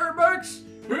worked at Starbucks?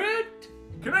 What?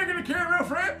 Can I get a caramel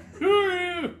frap? Who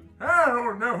are you? I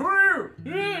don't know. Who are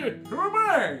you? Hey, Who am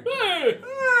I? hey.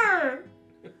 Ah.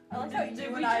 I like how you Did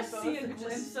we and I just both see a are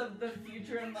glimpse just of the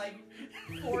future in like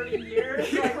 40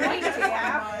 years? Like, Right, what yeah.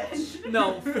 happened?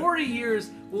 No, 40 years,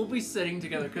 we'll be sitting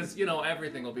together, because, you know,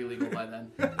 everything will be legal by then.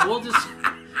 We'll just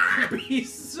be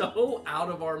so out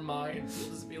of our minds.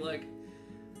 We'll just be like,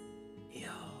 yo,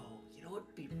 you know what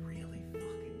would be really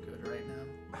fucking good right now?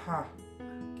 Huh.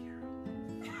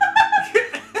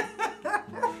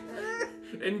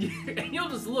 And you'll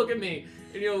just look at me,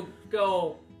 and you'll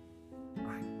go,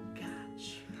 I got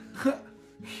you.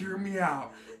 Hear me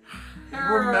out.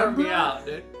 Hear me out,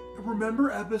 dude.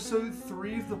 Remember episode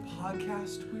 3 of the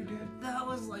podcast we did? That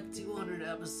was like 200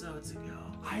 episodes ago.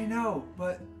 I know,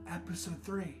 but episode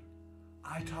 3,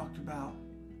 I talked about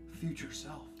future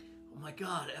self. Oh my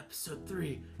god, episode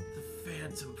 3, the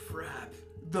Phantom Frap.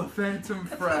 The Phantom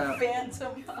Frap.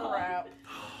 Phantom frap.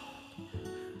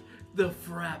 The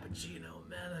Frappuccino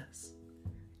Menace.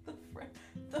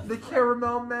 The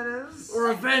Caramel Menace.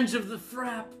 Revenge of the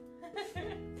Frap.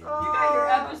 You got your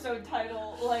episode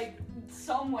title like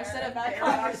somewhere Instead in of that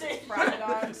paradox, conversation.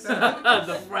 paradox.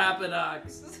 The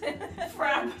Frappadox.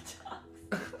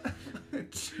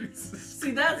 Frappadox. Jesus.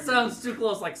 See, that sounds too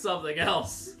close like something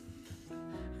else.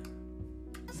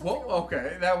 Well,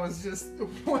 okay, that was just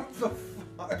what the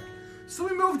fuck. So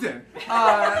we moved in,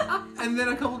 and then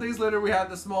a couple days later we had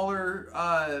the smaller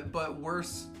but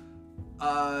worse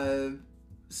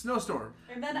snowstorm.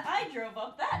 And then I drove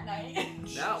up that night.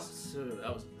 That was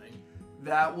the thing.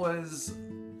 That was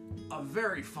a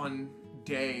very fun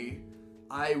day.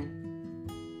 I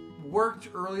worked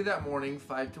early that morning,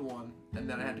 5 to 1, and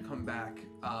then I had to come back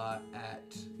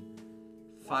at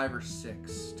 5 or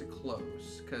 6 to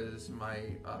close because my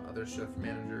other shift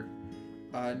manager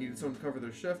needed someone to cover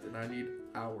their shift, and I need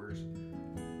hours.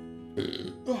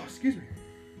 Oh, excuse me.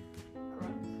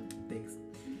 Thanks.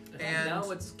 And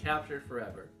now it's captured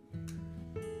forever.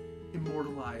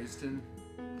 Immortalized in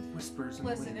whispers and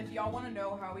Listen, wind. if y'all want to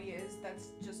know how he is, that's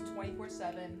just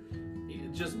 24/7. He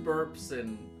just burps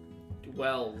and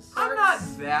dwells. I'm not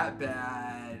that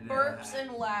bad. Burps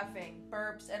and laughing.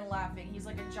 Burps and laughing. He's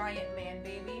like a giant man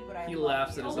baby, but I He love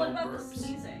laughs you. at Oh, his what own about the burps.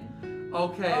 sneezing?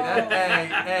 Okay,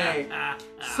 that hey.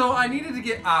 So I needed to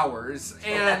get hours,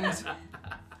 and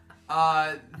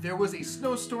there was a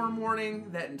snowstorm warning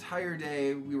that entire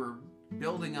day. We were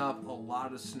building up a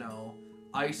lot of snow.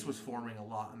 Ice was forming a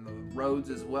lot on the roads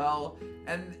as well.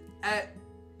 And at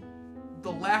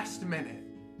the last minute,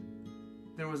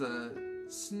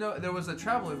 there was a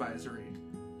travel advisory.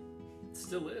 It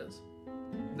still is.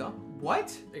 No,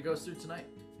 what? It goes through tonight.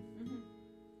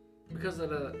 Because the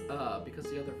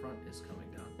other front is coming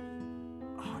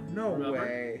down. Oh no Remember?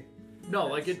 way! No,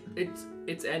 like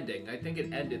it's ending. I think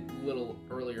it ended a little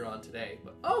earlier on today.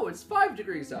 But it's 5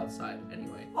 degrees outside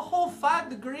anyway. A whole 5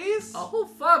 degrees? A whole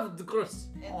 5 degrees.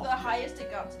 The highest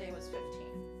it got today was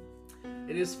 15.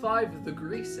 It is 5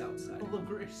 degrees outside.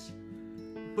 degrees.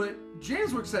 But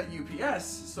James works at UPS,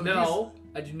 so No,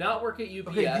 I do not work at UPS.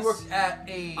 Okay, you work at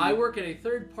a. I work at a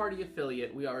third-party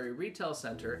affiliate. We are a retail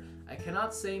center. I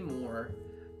cannot say more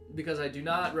because I do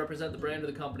not represent the brand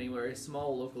of the company. We're a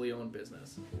small, locally owned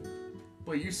business.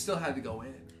 Well, you still had to go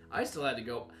in. I still had to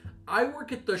go. I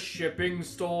work at the shipping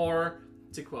store,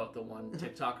 to quote the one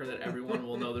TikToker that everyone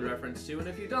will know the reference to. And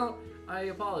if you don't, I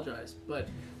apologize. But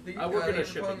I work at a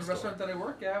shipping the store. restaurant that I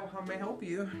work at. How may I help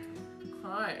you?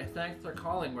 Hi, thanks for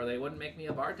calling. Where they wouldn't make me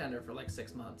a bartender for like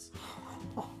 6 months.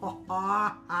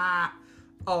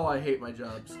 Oh, I hate my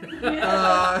jobs.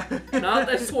 Not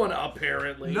this one,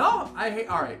 apparently. No, I hate.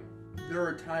 All right, there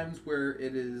are times where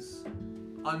it is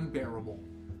unbearable,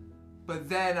 but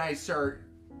then I start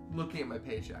looking at my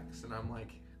paychecks and I'm like,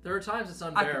 There are times it's deal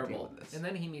unbearable, with this. and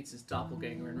then he meets his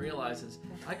doppelganger and realizes,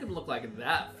 I could look like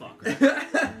that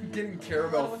fucker. getting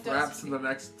caramel Oh, it does. fraps in the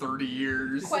next 30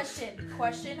 years.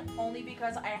 Question, only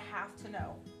because I have to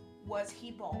know. Was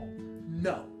he bald?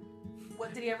 No,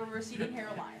 What, did he have a receding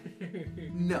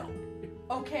hairline? no.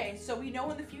 Okay, so we know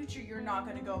in the future you're not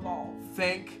gonna go bald.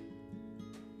 Thank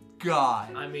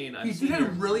God. I mean, He I've did seen have your...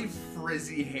 really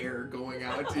frizzy hair going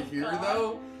out to here, God.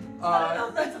 though. I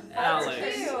don't know if that's a Alex.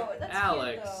 That's cute. That's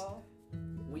Alex. cute, though.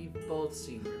 We've both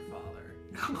seen your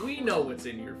father. We know what's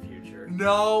in your future.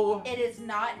 No, It is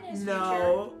not in his future.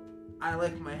 no. I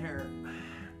like my hair.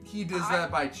 He does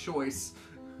that by choice.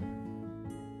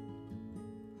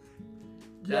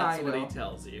 That's I what he know.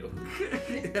 tells you.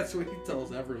 That's what he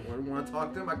tells everyone. Want to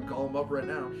talk to him? I can call him up right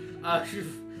now.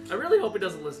 I really hope he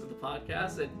doesn't listen to the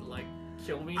podcast and, like,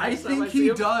 kill me I next time think see he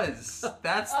him. does.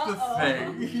 That's the Uh-oh.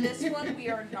 thing. This one we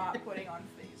are not putting on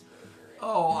Facebook.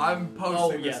 Oh, I'm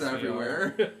posting yes, this we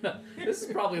everywhere. are. This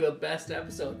is probably the best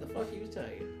episode. The fuck you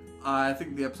saying? I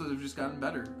think the episodes have just gotten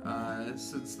better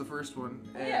since the first one.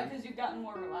 Well, yeah, And- because you've gotten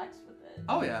more relaxed with it.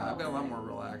 oh yeah, I've got a lot more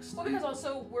relaxed. Well, because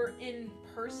also we're in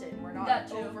person. We're not That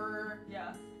too. over,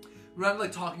 Yeah. We're not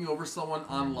like talking over someone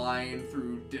online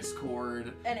through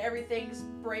Discord. and everything's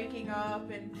breaking up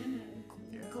and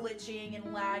Yeah. glitching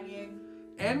and lagging.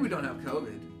 And we don't have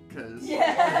COVID, because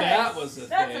Yes. that was a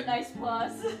That's thing. a nice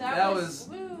plus. That was-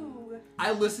 woo.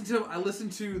 I listened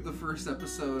to the first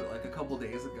episode like a couple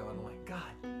days ago, and I'm like, God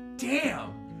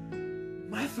damn,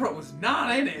 my throat was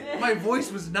not in it. My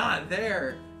voice was not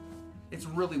there. It's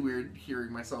really weird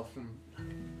hearing myself from.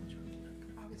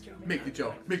 I was joking. Make the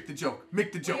joke. Make the joke.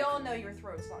 Make the We joke. all know your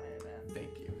throat's not in it, man.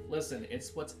 Thank you. Listen,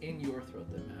 it's what's in your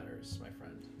throat that matters, my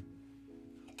friend.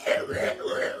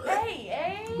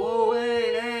 Hey. Whoa,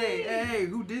 hey,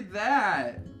 who did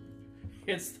that?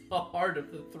 It's the heart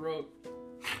of the throat.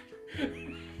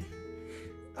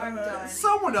 I'm done.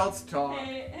 Someone else talk.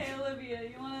 Hey, Olivia,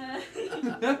 you wanna?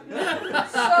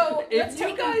 So, If let's you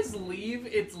take guys leave,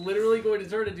 it's literally going to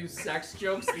turn into sex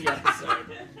jokes the episode.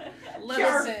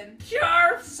 Listen.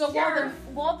 Yarf! So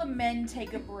while the men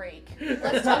take a break,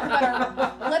 let's talk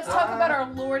about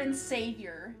our Lord and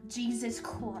Savior, Jesus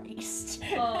Christ.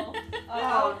 Oh,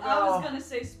 Oh, I was no. gonna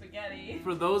say spaghetti.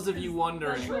 For those of you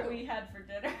wondering, That's what we had for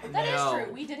dinner. That is No.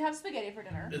 true. We did have spaghetti for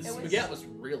dinner. the It was, spaghetti was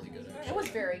really good, it actually. was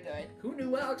very good. Who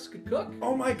knew Alex could cook?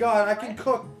 Oh my God, I can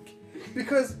cook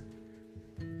because.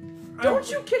 Don't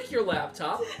you kick your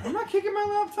laptop? I'm not kicking my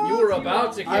laptop. You were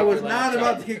about to kick I was your not laptop.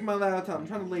 about to kick my laptop. I'm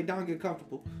trying to lay down and get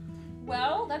comfortable.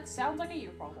 Well, that sounds like a you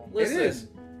problem. Listen, It is.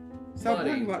 Stop Buddy.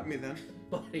 worrying about me then.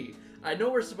 buddy, I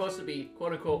know we're supposed to be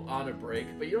quote-unquote on a break,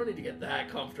 but you don't need to get that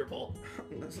comfortable.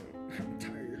 Listen, I'm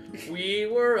tired. We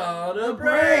were on a A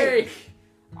break!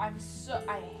 I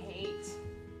hate.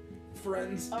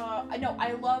 Friends. I know.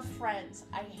 I love Friends.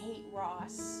 I hate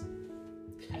Ross.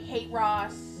 I hate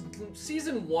Ross.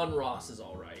 Season 1 Ross is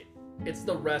alright. It's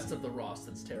the rest of the Ross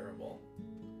that's terrible.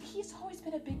 He's always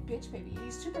been a big bitch baby.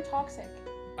 He's super toxic.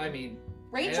 I mean,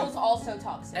 Rachel's also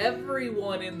toxic.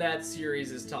 everyone in that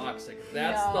series is toxic.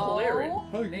 That's the No. hilarious.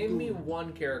 How you Name me doing?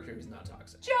 one character who's not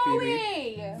toxic.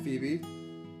 Joey. Phoebe.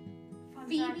 Fun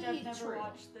Phoebe, fact, I've never true.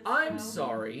 watched this I'm show.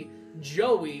 sorry,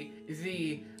 Joey,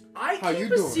 I How you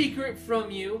keep a doing? secret from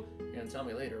you. You're gonna tell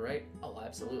me later, right? Oh,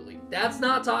 absolutely. That's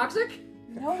not toxic?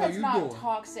 No, How that's you not doing?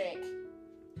 toxic.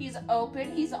 He's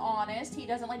open, he's honest, he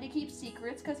doesn't like to keep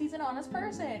secrets because he's an honest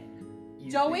person. You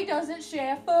Joey think- doesn't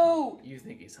share food. You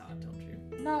think he's hot, don't you?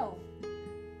 No.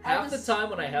 Half the time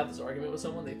when I have this argument with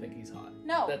someone, they think he's hot.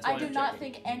 No, That's why I do I'm not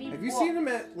checking. think any. Have you well, seen him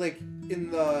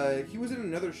at he was in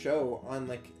another show on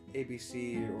like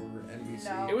ABC or NBC?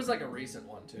 No. It was like a recent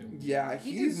one too. Yeah,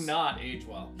 He did not age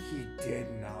well. He did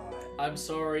not. I'm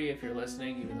sorry if you're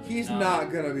listening, even though He's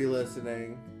not gonna be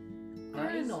listening.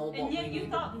 I know, but And yet we you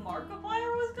need thought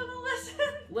Markiplier was gonna listen?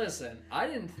 Listen, I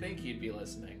didn't think he'd be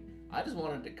listening. I just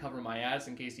wanted to cover my ass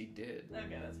in case he did.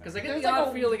 Okay, that's Because fine. I get There's the like odd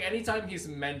a- feeling anytime he's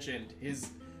mentioned, his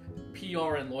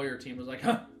PR and lawyer team was like,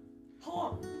 huh.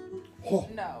 Oh,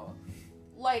 No.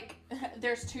 Like,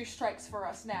 there's 2 strikes for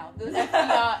us now. The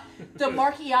FBI, the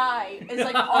Marky Eye is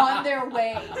like on their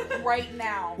way right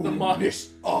now. The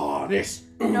honest, honest,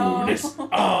 No. honest,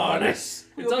 honest.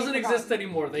 It We'll be doesn't exist forgotten.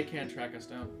 anymore. They can't track us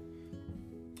down.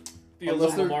 The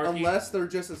Unless they're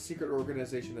just a secret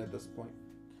organization at this point.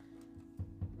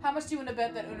 How much do you want to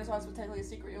bet that Uniswans was technically a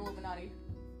secret Illuminati?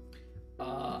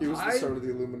 He was the start of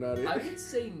the Illuminati. I would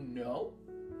say no.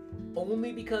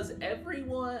 Only because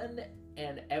everyone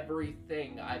and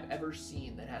everything I've ever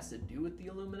seen that has to do with the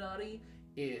Illuminati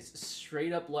is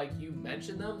straight up like you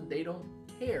mention them, they don't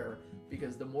care.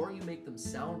 Because the more you make them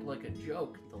sound like a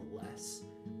joke, the less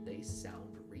they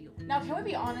sound real. Now, can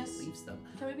we be honest? Leaves them.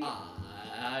 Can we be?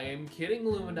 I'm kidding,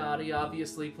 Illuminati.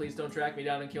 Obviously, please don't track me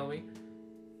down and kill me.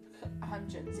 I'm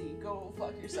Gen Z. Go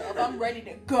fuck yourself. I'm ready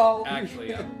to go.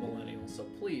 Actually, I'm a millennial, so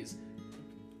please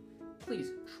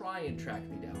try and track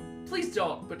me down. Please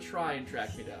don't, but try and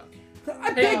track me down. I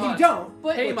Hey, beg on. you don't.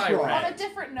 But Pay my try. on rent. a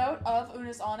different note of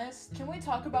Unis Honest, can we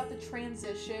talk about the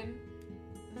transition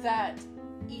that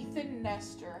Ethan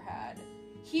Nestor had?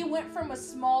 He went from a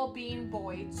small bean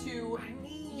boy to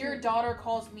your daughter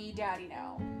calls me daddy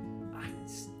now. I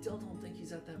still don't think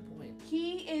he's at that point.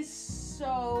 He is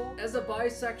so. As a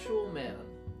bisexual man,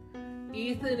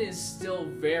 Ethan is still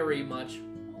very much.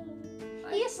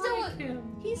 He is still like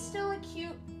him. He's still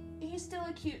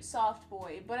a cute soft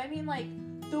boy, but I mean like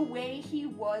the way he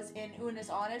was in Unis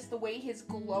Honest, the way his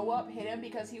glow up hit him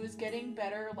because he was getting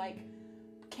better like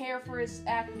care for his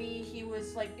acne, he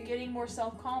was like getting more I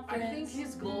self-confidence. think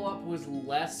his glow up was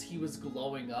less he was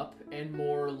glowing up and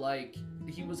more like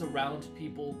he was around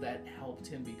people that helped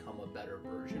him become a better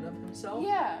version of himself.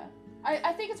 Yeah.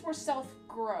 I think it's more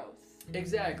self-growth.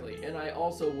 Exactly, and I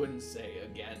also wouldn't say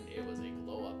again it was a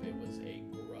glow up, it was a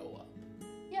grow up.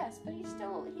 Yes, but he's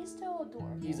still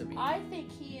adorable. He's a bean. I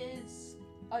think he is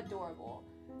adorable.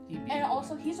 He beat And me.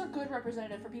 also he's a good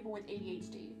representative for people with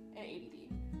ADHD and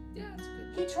ADD. Yeah, it's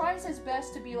good. He tries his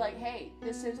best to be like, hey,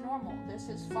 this is normal, this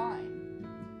is fine.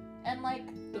 And like,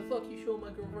 The fuck you show my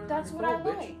girlfriend? that's your what I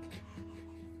phone, bitch?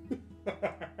 like.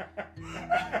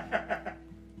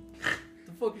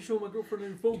 The fuck you show my girlfriend on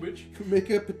your phone,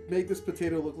 bitch? Make this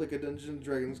potato look like a Dungeons and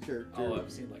Dragons character. Oh,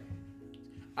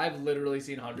 I've literally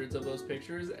seen hundreds of those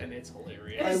pictures, and it's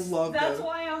hilarious. I love That's that.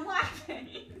 why I'm laughing.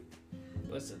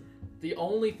 Listen, the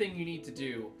only thing you need to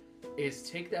do is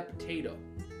take that potato,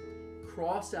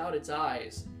 cross out its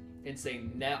eyes, and say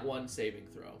nat 1 saving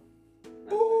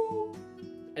throw. Ooh.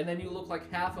 And then you look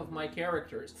like half of my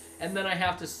characters. And then I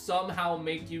have to somehow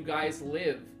make you guys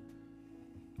live.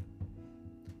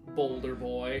 Boulder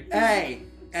boy. Hey,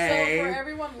 So for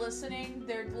everyone listening,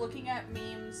 they're looking at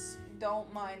memes.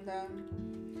 Don't mind them.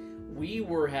 We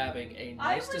were having a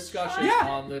I nice was discussion trying-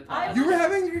 on the I podcast. You were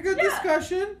having a good Yeah.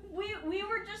 discussion. We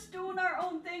were just doing our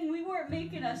own thing. We weren't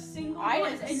making a single I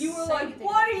noise, didn't and you were say like, anything.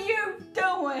 "What are you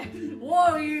doing?"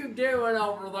 What are you doing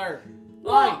over there?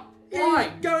 What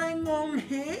Oi! going on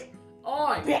here?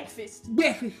 Oi! Breakfast.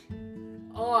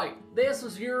 Oi! This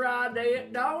was your idea.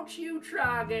 Don't you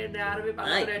try getting out of it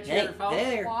by looking at your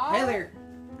phone. Wow. Hey there.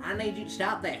 I need you to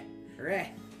stop that. Right.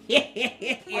 Are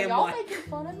Yeah, y'all boy. making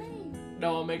fun of me?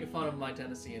 No, I'm making fun of my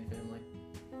Tennessean family.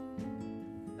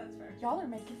 That's fair. Y'all are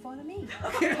making fun of me.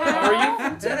 Are you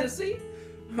from Tennessee?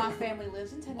 My family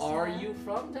lives in Tennessee. Are you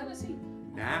from Tennessee?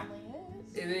 Nah. Family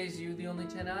is. It is you, the only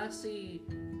Tennessee.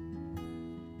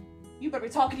 You better be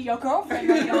talking to your girlfriend.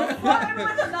 Right now. Flirting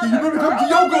with another You better come to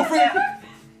your girlfriend.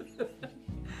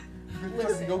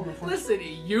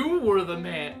 Listen, you were the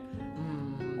man.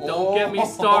 Don't get me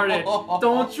started.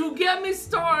 Don't you get me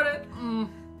started.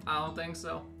 I don't think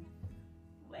so.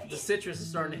 The Wait, citrus is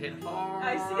starting to hit hard.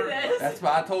 I see this. That's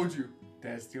why I told you.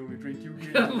 That's the only drink you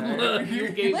get. man. You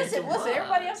gave me Listen, too listen. much.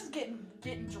 Everybody else is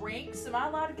getting drinks. Am I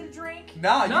allowed to get a drink?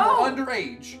 Nah, No. you were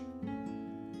underage.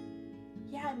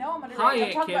 Yeah, I know I'm underage. Hi, I'm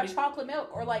Aunt talking about Kimmy. chocolate milk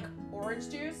or like orange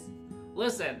juice.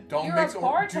 Listen. Don't You're mix. a Do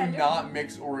bartender. not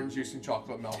mix orange juice and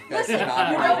chocolate milk. That's Listen,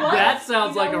 not you know right. what? That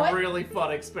sounds You know like what? a really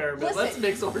fun experiment. Let's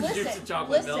mix orange juice and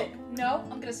chocolate milk. No,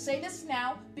 I'm gonna say this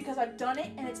now because I've done it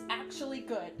and it's actually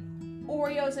good.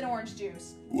 Oreos and orange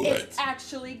juice. What? It's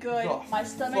actually good. The My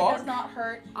stomach fuck? does not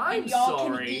hurt. I'm and y'all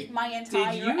sorry. can eat my Did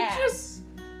entire you ass. just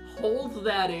hold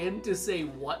that in to say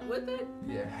what with it?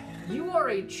 Yeah. You are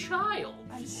a child.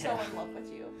 I'm so in love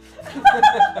with you.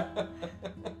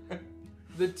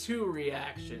 The two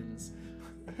reactions.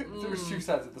 There's two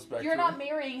sides of the spectrum. You're not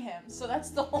marrying him, so that's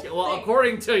the whole Well, thing.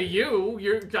 according to you,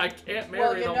 I can't marry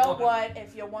Well, you no know one. what?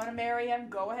 If you want to marry him,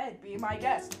 go ahead. Be my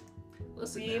guest.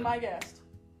 Listen, Be man, my guest.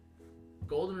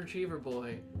 Golden Retriever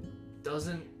boy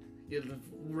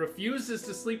refuses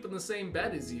to sleep in the same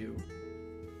bed as you.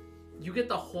 You get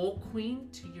the whole queen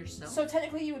to yourself. So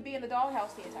technically, you would be in the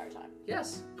doghouse the entire time.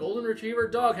 Yes, Golden Retriever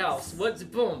doghouse. What's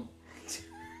boom?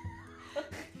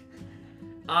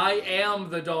 I am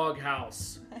the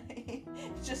doghouse.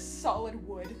 Just solid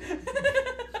wood.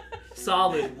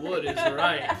 Solid wood is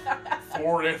right.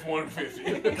 Ford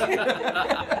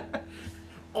F-150.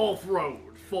 Off-road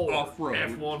Ford Off-road.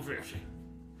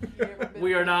 F-150.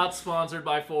 We are not sponsored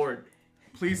by Ford.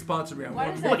 Please sponsor me. I Why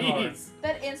want does to that be hard. Please.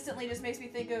 That instantly just makes me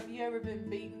think of, you ever been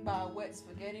beaten by a wet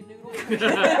spaghetti noodle?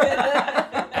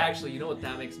 Actually, you know what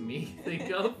that makes me think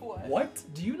of? What? What?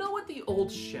 Do you know what the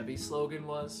old Chevy slogan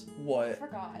was? I What?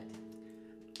 forgot.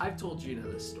 I've told Gina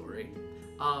this story.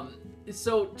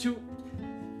 So to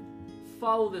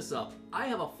follow this up, I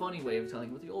have a funny way of telling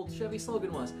you what the old Chevy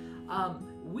slogan was.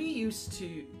 We used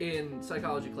to, in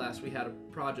psychology class, we had a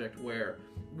project where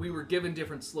we were given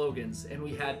different slogans and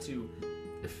we had to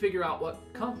figure out what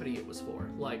company it was for.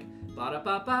 Like,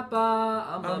 ba-da-ba-ba-ba,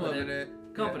 I'm loving it.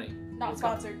 Company. Not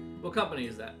sponsored. What company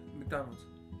is that? McDonald's.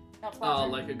 Not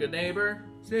sponsored. Like a good neighbor?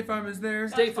 State Farm is there.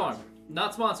 State Farm.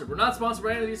 Not sponsored. We're not sponsored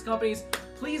by any of these companies.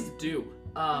 Please do.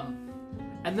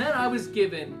 And then I was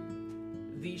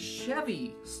given the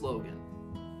Chevy slogan.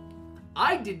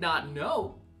 I did not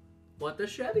know what the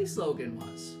Chevy slogan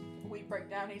was. We break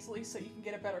down easily so you can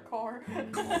get a better car.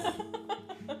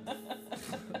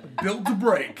 Built to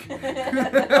break.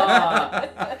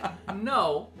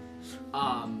 No.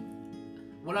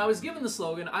 When I was given the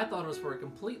slogan, I thought it was for a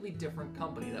completely different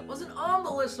company that wasn't on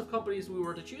the list of companies we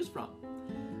were to choose from.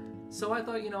 So I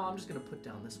thought, I'm just going to put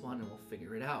down this one and we'll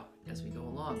figure it out as we go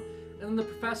along. And then the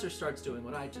professor starts doing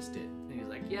what I just did. And he's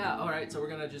like, yeah, all right, so we're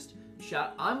going to just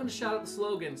shout. I'm going to shout out the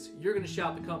slogans. You're going to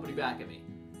shout the company back at me.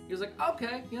 He was like,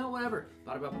 okay, whatever.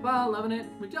 Ba-da-ba-ba-ba, loving it.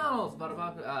 McDonald's,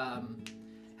 ba-da-ba,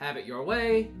 have it your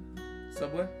way.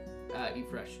 Subway? Eat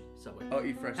fresh. Subway. Oh,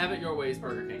 eat fresh. Have it your way is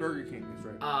Burger King. Burger King is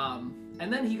right.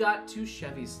 And then he got to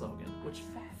Chevy's slogan, which,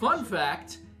 fun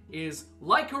fact, is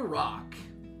like a rock.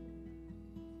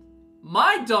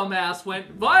 My dumbass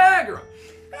went Viagra.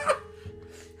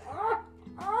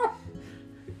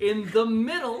 In the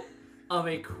middle of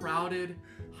a crowded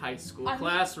high school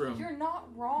classroom. You're not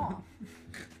wrong.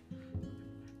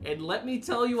 And let me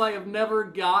tell you, I have never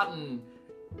gotten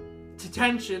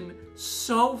detention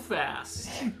so fast.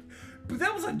 But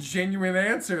that was a genuine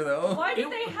answer, though. Why did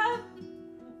they have?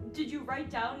 Did you write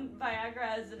down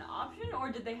Viagra as an option, or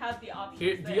did they have the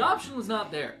option? The option was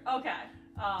not there. Okay.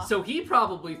 So he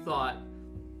probably thought,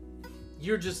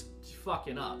 you're just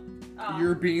fucking up.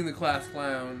 You're being the class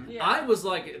clown. Yeah. I was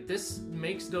like, this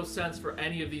makes no sense for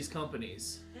any of these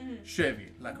companies. Chevy,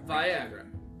 like a Viagra.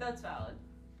 That's valid.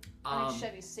 I mean,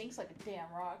 Chevy sinks like a damn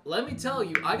rock. Let me tell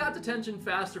you, I got detention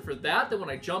faster for that than when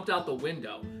I jumped out the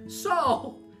window.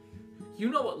 So, you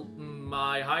know what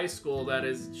my high school, that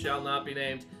is, shall not be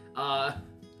named, My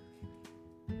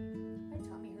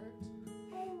tummy hurts.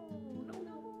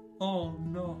 Oh,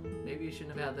 no. maybe you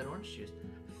shouldn't have had that orange juice.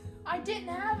 I didn't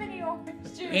have any orange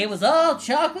juice. It was all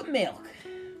chocolate milk.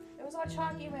 It was all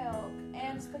chalky milk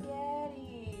and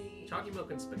spaghetti. Chalky milk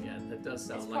and spaghetti, that does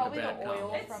sound It's like a probably bad the oil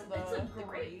combo. from It's a the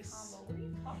great grease. combo. What are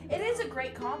you talking It is a about?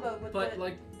 great combo with But, the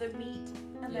like, meat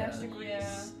and the Yeah. extra grease.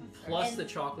 Yeah. plus and- the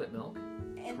chocolate milk.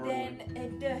 And Curdling. then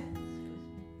it,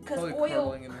 because Probably oil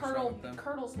curdling in there, something with them.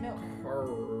 curdles milk.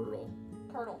 Curdle.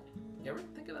 You ever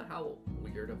think about how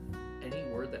weird any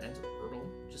word that ends with "urdle"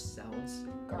 just sounds?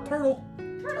 Girdle. Turtle.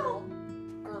 Girdle.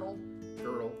 Girdle.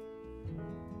 Girdle.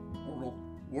 Wordle.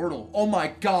 Wordle. Oh my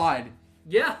god.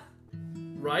 Yeah,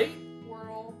 right?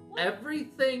 Wordle.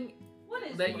 Everything What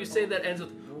is that you Wordle? say that ends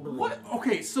with What?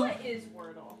 Okay, so What is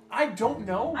Wordle? I don't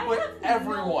know, I but have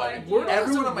no everyone. idea. Wordle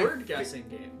Everyone is a on my word guessing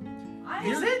game.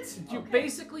 Is it? You Okay.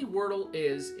 basically Wordle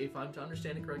is, if I'm to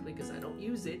understand it correctly, because I don't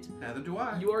use it, Neither do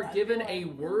I. you are Neither given do I. a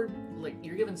word, like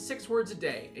you're given 6 words a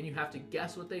day, and you have to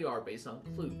guess what they are based on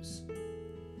clues.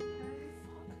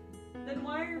 Then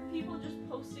why are people just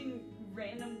posting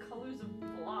random colors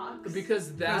of blocks?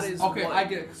 Because that is okay. what, I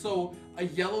get it. So a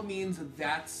yellow means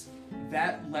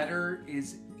that letter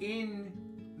is in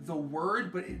the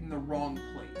word, but in the wrong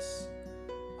place.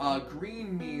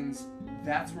 Green means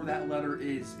that's where that letter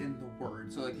is in the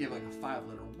word. So like you have like a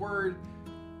 5-letter word.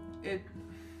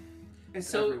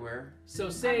 It's everywhere. So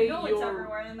say I know your it's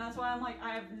everywhere, and that's why I'm like,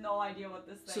 I have no idea what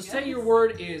this thing so is. say your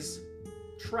word is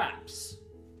traps,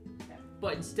 Okay.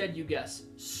 but instead you guess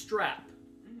strap.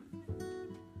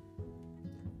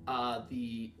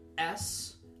 The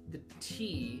S, the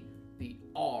T, the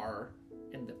R,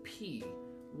 and the P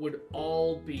would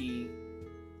all be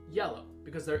yellow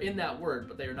because they're in that word,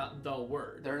 but they are not the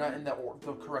word. They're not in the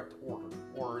correct order,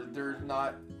 or they're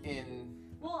not in.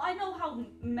 Well, I know how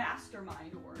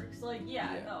Mastermind works. Like,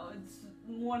 no, it's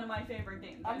one of my favorite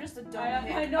games. I'm just a dumb I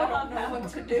hick. know I how don't know that what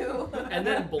works. to do. And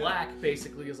then black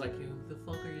basically is like, who the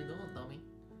fuck are you doing, dummy?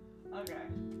 Okay.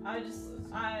 I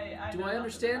Do know I nothing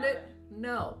understand about it?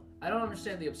 No. I don't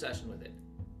understand the obsession with it.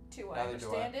 Do I Neither do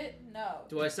I. understand it? No.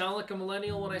 Do I sound like a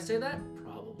millennial when I say that?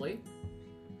 Probably.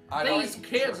 I don't These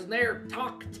kids and their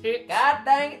talk ticks. God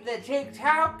dang it, the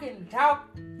TikTok and talk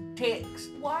ticks.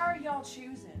 Why are y'all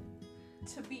choosing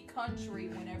to be country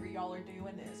whenever y'all are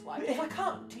doing this? Why? If I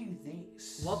can't do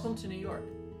this. Welcome to New York.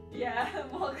 Yeah,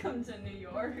 welcome to New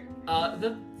York.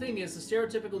 The thing is, the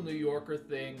stereotypical New Yorker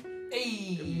thing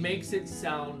makes it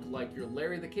sound like you're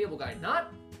Larry the Cable Guy,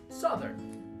 not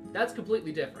Southern. That's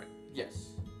completely different. Yes.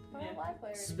 I don't like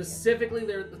Larry. Specifically,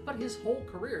 but his whole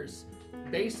career's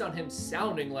based on him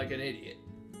sounding like an idiot.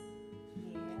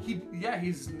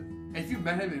 He's. If you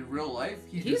met him in real life,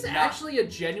 He's does not- actually a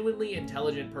genuinely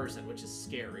intelligent person, which is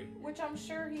scary. Which I'm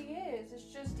sure he is. It's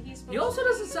just he's. He also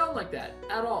doesn't sound like that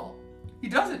at all. He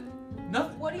doesn't.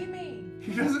 Nothing. What do you mean?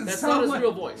 He doesn't That's sound not his like.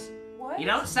 real voice. What? You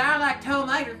don't sound like Tom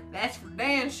Mater, that's for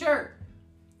damn sure.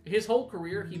 His whole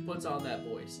career, he puts on that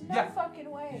voice. No Yeah. fucking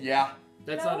way. Yeah.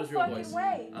 That's no not his real fucking voice.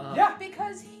 way. Yeah.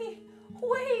 Because he.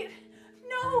 Wait.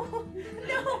 No.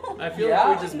 No. I feel Yeah.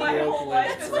 like we just My broke whole life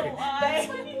Larry's is a brain. That's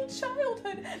lie. my whole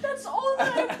childhood. That's all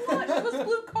that I watched was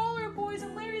Blue Collar Boys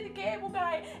and Larry the Cable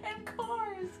Guy and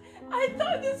Cars. I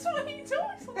thought that's what he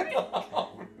talks like.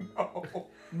 Oh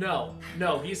no.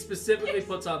 No, he specifically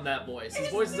puts on that voice. His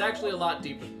voice is actually a lot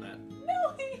deeper than that.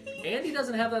 No, he. And he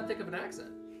doesn't have that thick of an accent.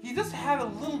 He does have a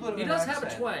little bit of He an does accent.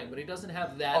 have a twang, but he doesn't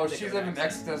have that Oh, thick she's of an having an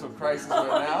accent. existential crisis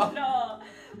right now.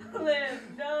 No. Liv,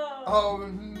 no. Oh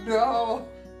no.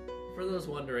 For those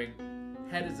wondering,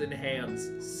 head is in hands,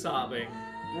 sobbing.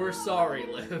 We're sorry,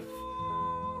 Liv.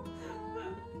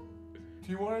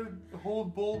 Do you want to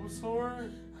hold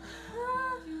Bulbasaur?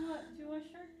 Do you want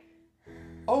shark?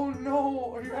 Oh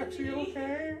no, are you actually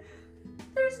okay?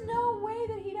 There's no way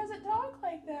that he doesn't talk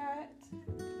like that.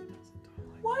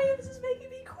 Why is this making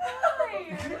me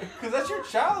cry? Because that's your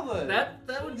childhood.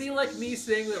 That would be like me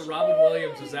saying that Robin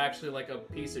Williams was actually like a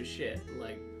piece of shit.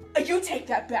 Like, You take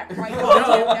that back right no,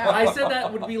 now. I said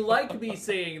that would be like me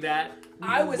saying that.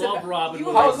 I was love about- Robin you-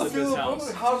 Williams How's it in this feel?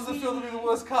 house. How does it feel to be the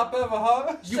worst cop ever,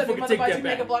 huh? You Send me fucking take motherfucking that back.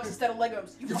 Mega Blocks instead of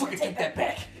Legos. You fucking take that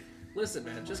back. Listen,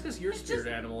 man, just because your It's spirit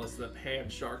just- animal is the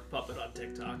hand shark puppet on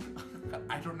TikTok.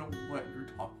 I don't know what you're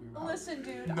talking about. Listen,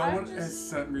 dude. No I'm one just... has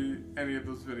sent me any of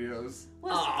those videos. Listen.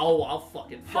 Oh, I'll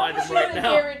fucking How find much him you right to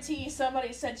now. guarantee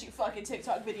somebody sent you fucking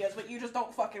TikTok videos, but you just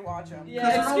don't fucking watch them?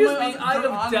 Yeah. Excuse me, They're I on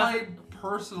have my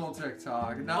personal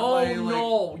TikTok, not Oh my like.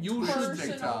 no, you Twitter should. Personal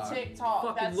TikTok. TikTok.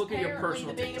 Fucking That's look at your apparently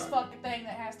personal the biggest TikTok. fucking thing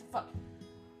that has to fuck.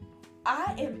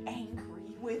 I am angry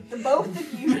with the both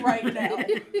of you right now.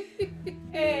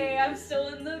 Hey, I'm still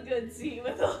in the good seat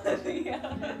with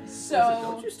Olivia. Listen, So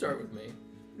don't you start with me.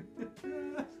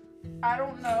 I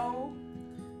don't know.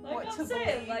 Like What I'm to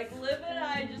saying, believe. like Liv and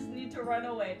I just need to run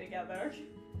away together.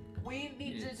 We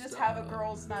need You to just stop. have a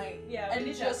girls' night. Yeah, And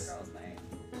we need just- to have a girls' night.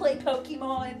 Play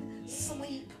Pokemon,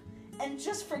 sleep, and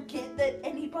just forget that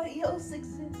anybody else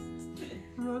exists.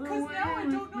 Because now I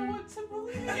don't know what to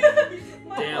believe.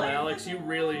 My Damn, life Alex, is you a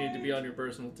really lie. need to be on your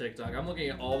personal TikTok. I'm looking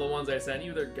at all the ones I sent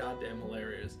you. They're goddamn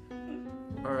hilarious.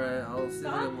 Alright, I'll see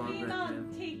Stop being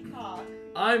on TikTok.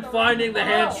 I'm The finding the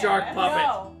hand Oh, shark yeah.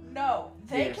 puppet. No,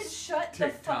 they Yes, can shut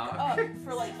TikTok. the fuck up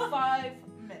for like 5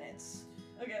 minutes.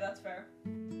 Okay, that's fair.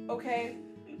 Okay?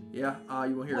 Yeah,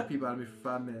 you will hear What? a peep out of me for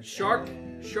 5 minutes.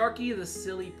 Sharky the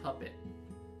silly puppet.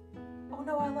 Oh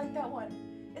no, I like that one.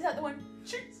 Is that the one?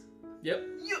 Cheers. Yep.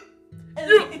 And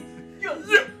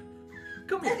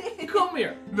Come here. Come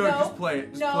here. No, No, just play it.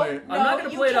 Just no. play it. I'm not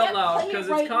gonna you play it out can't loud play it because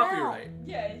right it's now. copyright.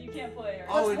 Yeah, you can't play it.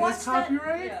 Oh, Let's it watch is that.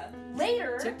 copyright? Yeah.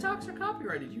 Later, TikToks are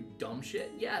copyrighted, you dumb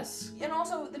shit. Yes. and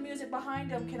also the music behind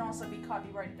them can also be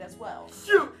copyrighted as well.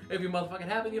 Shoot. If you motherfucking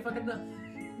happen, you fucking know.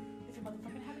 If you're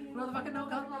motherfucking happy, you Motherfucking know,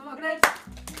 God, motherfucking know.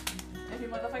 If you're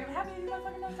motherfucking happy, you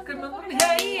motherfucking know. Good Motherfucking motherfucking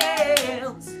happy.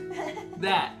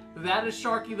 That is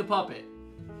Sharky the puppet.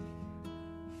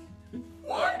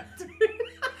 What?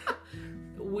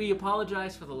 We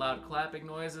apologize for the loud clapping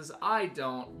noises. I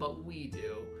don't, but we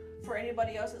do. For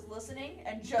anybody else that's listening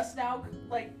and just now,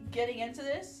 like, getting into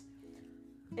this,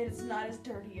 it's not as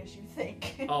dirty as you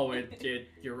think. Oh,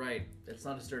 you're right. It's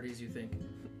not as dirty as you think.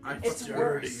 It's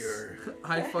worse.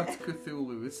 I fucked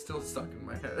Cthulhu. It's still stuck in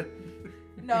my head.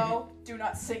 No, do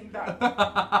not sing that.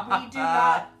 We do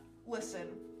not listen.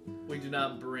 We do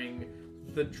not bring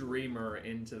the dreamer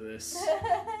into this.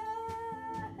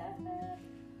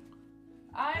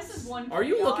 This is one. Are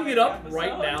you chaotic looking it up episode.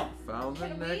 right now? Found the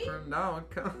Can we-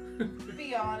 Necronomicon.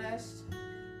 Be honest.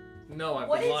 No, I've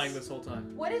What been is- lying this whole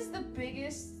time. What is the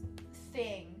biggest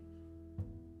thing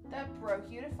that broke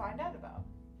you to find out about?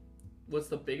 What's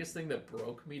the biggest thing that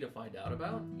broke me to find out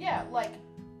about? Yeah, like,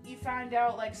 you found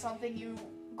out, like, something you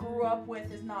grew up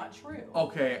with is not true.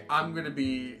 Okay, I'm gonna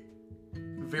be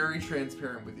very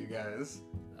transparent with you guys.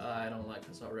 I don't like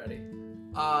this already.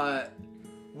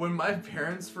 When my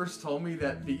parents first told me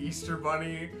that the Easter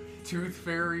Bunny, Tooth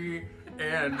Fairy,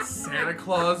 and Santa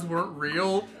Claus weren't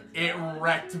real, it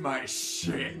wrecked my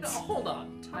shit. No, hold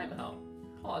on. Time out.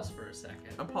 Pause for a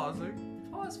second. I'm pausing.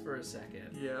 Pause for a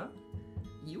second. Yeah?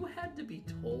 You had to be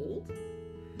told?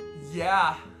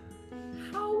 Yeah.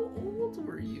 How old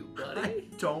were you, I buddy?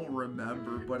 don't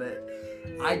remember, but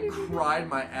I cried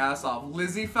my ass off.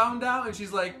 Lizzie found out and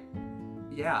she's like,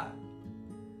 yeah,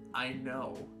 I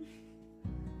know.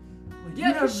 Like, Yeah,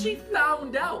 you because have- she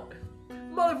found out.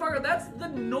 Motherfucker, that's the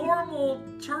normal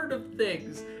turn of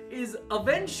things, is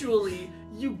eventually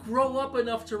you grow up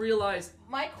enough to realize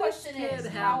My question can't is,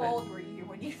 happen. how old were you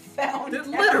when you found that out?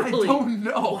 literally... I don't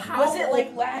know. How Was it,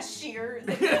 like, last year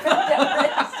that you found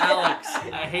out this? Alex,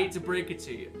 I hate to break it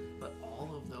to you, but all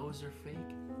of those are fake.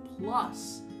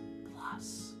 Plus,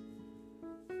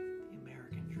 the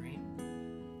American Dream.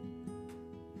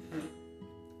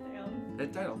 Damn.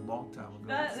 It died a long time ago.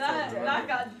 That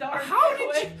got dark.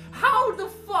 How the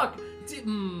fuck did,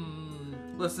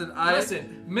 Listen,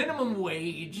 listen, minimum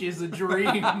wage is a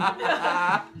dream.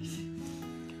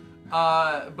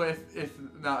 But if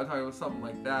not talking about something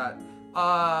like that,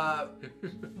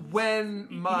 when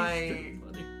my Easter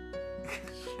Bunny.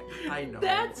 I know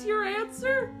That's your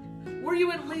answer? Were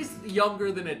you at least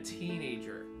younger than a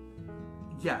teenager?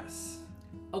 yes.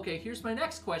 Okay, here's my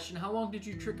next question. How long did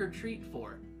you trick or treat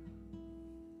for?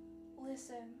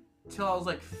 Listen. Till I was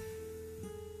like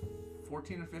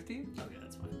 14 or 15. Okay,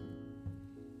 that's fine.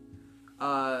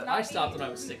 Uh, Not I stopped me. when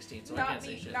I was 16, so I Not can't me,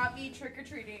 say shit. not me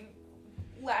trick-or-treating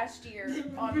last year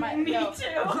on my... Me no. too.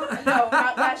 No,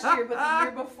 not last year, but the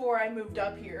year before I moved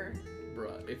up here.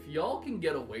 Bruh, if y'all can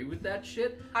get away with that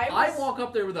shit, I I was- walk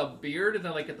up there with a beard and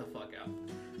then I get the fuck out.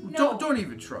 No. don't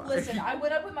even try. Listen, I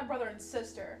went up with my brother and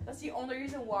sister. That's the only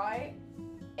reason why.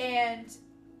 And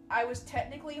I was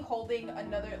technically holding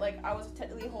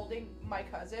my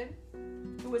cousin,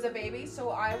 who was a baby, so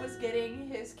I was getting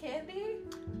his candy.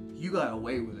 You got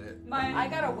away with it. I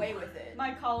got away with it.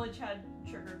 My college had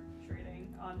trick or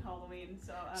treating on Halloween,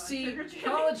 so I went See, trick or treating.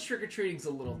 college trick-or-treating's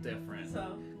a little different.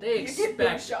 So They You get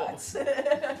big expect shots.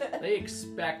 they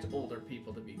expect older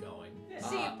people to be going.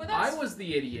 See, but I that's- was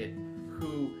the idiot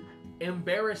who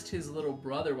embarrassed his little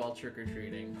brother while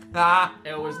trick-or-treating Ah,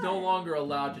 and was no longer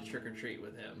allowed to trick-or-treat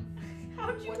with him.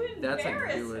 how'd you That's how you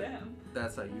embarrass do it. him?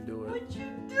 that's how you do it. What'd you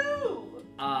do?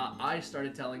 I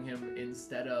started telling him,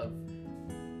 instead of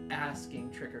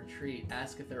asking trick-or-treat,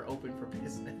 ask if they're open for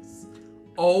business.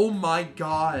 Oh my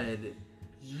god,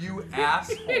 you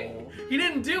asshole! He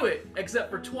didn't do it,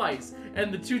 except for twice.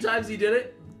 And the 2 times he did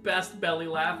it, best belly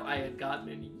laugh I had gotten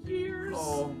in years.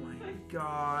 Oh my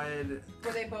god.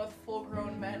 Were they both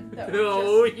full-grown men? That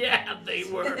Oh, were yeah, they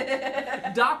were.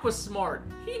 just... Doc was smart.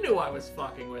 He knew I was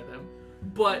fucking with him.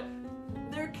 But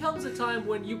there comes a time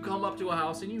when you come up to a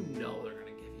house and you know they're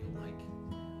gonna give you,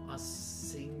 like, a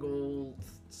single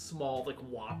small, like,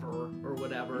 Whopper or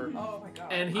whatever. Oh my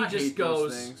god. And he I just hate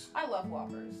those goes, things. I love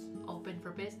Whoppers. open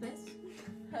for business?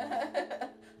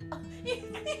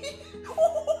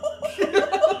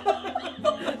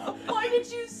 Why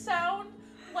did you sound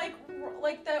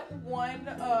like that one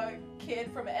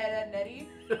kid from Ed, Edd n Eddy?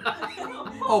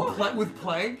 Oh, with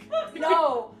Plank?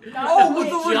 No, not Oh, the with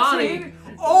kid. the Johnny. routine?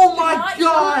 Oh my Not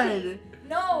god!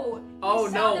 No. Oh,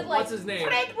 he no, sounded like, what's his name?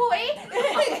 Fred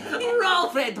boy. Roll,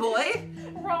 Fred boy!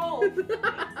 Roll.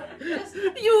 Just-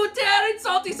 You dare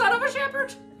insult the son of a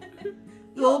shepherd?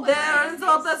 You dare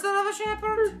insult the son of a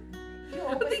shepherd? You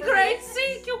open The for great business?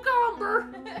 sea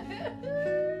cucumber!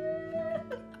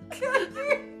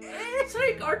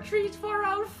 Trick or treat for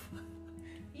Alf.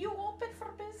 You open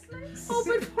for business?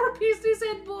 Open for business,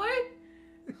 head boy.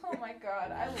 Oh my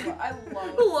god, I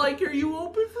love. Like, are you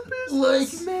open for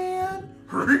business? Like, man,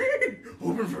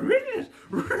 Open for business.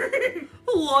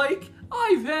 Like,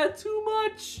 I've had too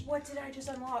much. What did I just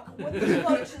unlock? What the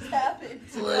fuck just happened?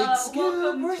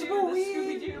 Welcome where's to my the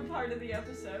weed? Scooby-Doo part of the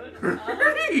episode.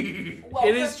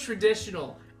 It is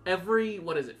traditional. Every,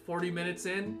 40 minutes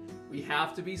in, we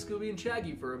have to be Scooby and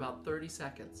Shaggy for about 30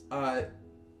 seconds. Oh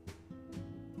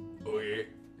yeah.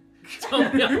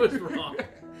 Tell me I was wrong.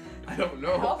 I don't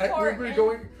know. How far We're in?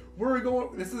 going. We're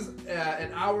going. This is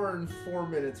an hour and 4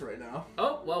 minutes right now.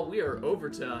 Oh, well, we are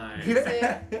overtime. Is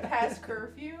it past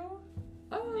curfew?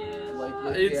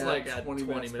 It's yeah, like at 20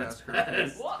 minutes past past.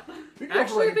 curfew. What? We can go for,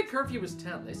 Actually, I like- think curfew was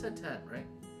 10. They said 10, right?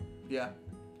 yeah.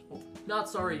 Not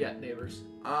sorry yet, neighbors.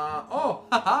 Oh,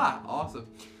 haha, awesome.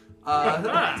 What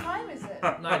time is it?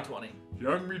 9:20.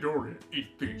 Young Midoriya,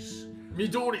 eat this.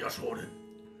 Midoriya Shonen.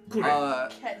 Can we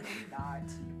not?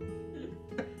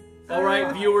 All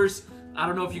right, viewers. I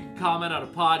don't know if you can comment on a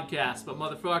podcast, but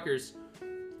motherfuckers,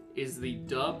 is the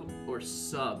dub or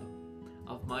sub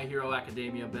of My Hero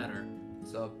Academia better?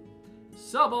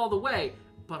 Sub all the way,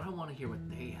 but I want to hear what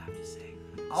they have to say.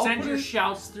 Send your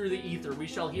shouts through the ether. We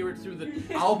shall hear it through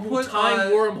the I'll put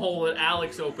time wormhole that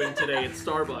Alex opened today at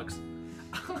Starbucks.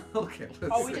 Okay.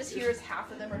 Let's All we see. just hear is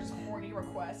half of them are just horny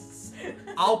requests.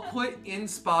 I'll put in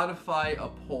Spotify a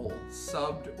poll,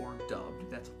 subbed or dubbed.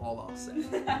 That's all I'll say.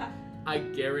 I How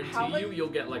guarantee many- you'll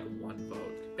get like 1 vote.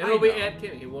 And I it'll be know. Aunt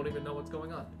Kimmy. He won't even know what's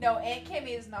going on. No, Aunt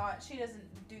Kimmy is not. She doesn't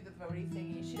do the voting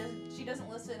thingy. She doesn't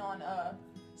listen on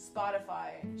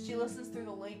Spotify. She listens through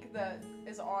the link that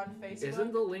is on Facebook.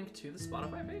 Isn't the link to the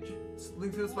Spotify page?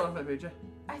 Link to the Spotify page. Yeah.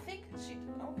 I think she.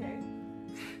 Okay.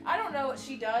 I don't know what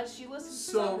she does. She listens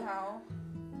So- somehow.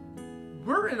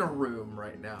 We're in a room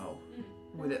right now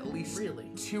with at least Really?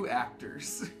 2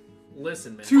 actors.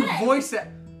 Listen, man. 2 Hey! voice Hey!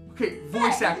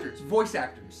 actors. Voice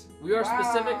actors. We are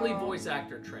specifically Wow. voice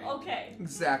actor trained. Okay,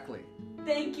 Exactly.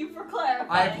 thank you for clarifying.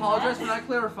 I apologize that. for not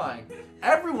clarifying.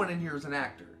 Everyone in here is an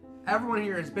actor. Everyone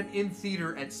here has been in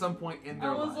theater at some point in I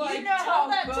their was life. like, You know tell how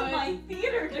that good to my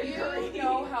theater degree. You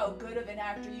know how good of an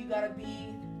actor you gotta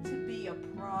be to be a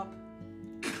prop.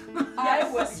 Yes, I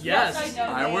was. Yes. I know.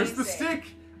 I was the amazing. stick.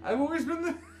 I've always been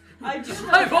the. I do know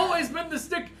I've that. always been the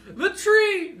stick, the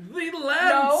tree, the No,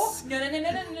 lance.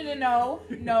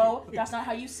 no. That's not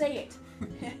how you say it.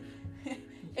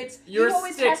 It's You're you a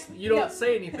always stick. has- You don't no,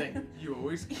 say anything. You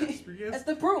always cast me It's as.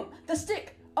 the broom, the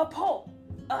stick, a pole,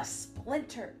 a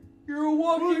splinter. You're a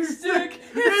walking stick.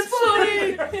 It's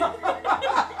funny.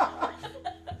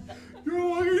 You're a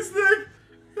walking stick.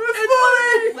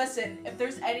 It's funny. Listen, if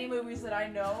there's any movies that I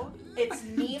know, it's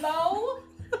Nemo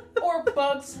or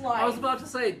Bugs Life. I was about to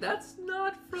say that's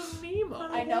not from Nemo.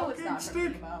 I know it's not from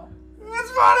Stick. Nemo.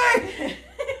 It's funny.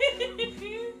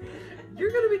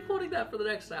 You're gonna be quoting that for the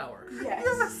next hour. Yes.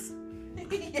 Yes.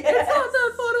 It's not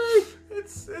that funny.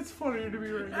 It's funnier to me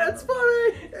right now. It's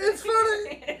funny. It's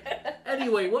funny.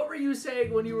 Anyway, what were you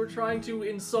saying when you were trying to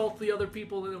insult the other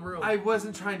people in the room? I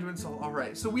wasn't trying to insult. All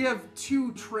right, so we have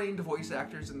 2 trained voice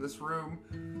actors in this room.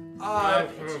 I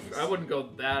wouldn't go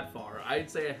that far. I'd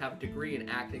say I have a degree in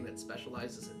acting that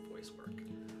specializes in voice work.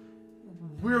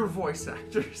 We're voice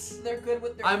actors. They're good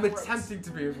with their I'm throats. attempting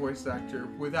to be a voice actor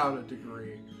without a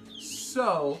degree.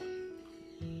 So,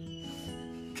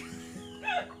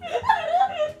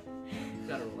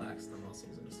 Gotta relax the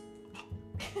muscles and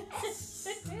just.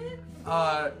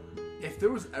 if there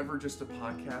was ever just a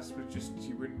podcast with just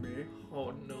you and me,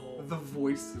 Oh no. the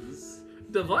voices.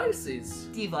 Devices.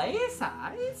 Devices,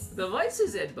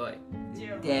 Ed boy.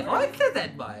 Dear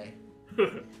that boy.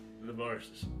 The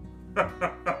voices. The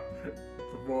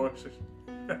voices.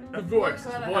 The voice.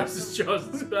 We're The gonna voice have is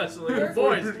chosen specially. The We're-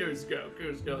 voice. Goose go.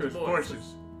 Goose go. Those Voices.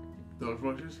 voices. Those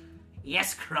voices.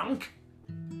 Yes, Crunk.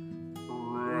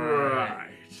 Right.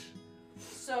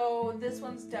 So this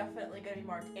one's definitely gonna be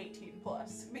marked 18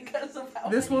 plus because of how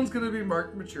This many- one's gonna be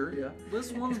marked mature, yeah.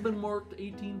 This one's been marked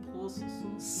 18 plus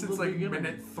Since the like beginning.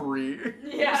 minute 3. Listen,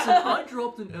 Yeah. I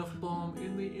dropped an F-bomb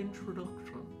in the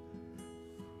introduction.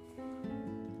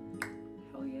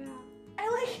 Oh yeah. I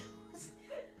like.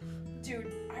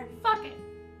 Dude, Fuck it.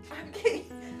 I'm kidding.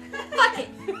 Fuck it.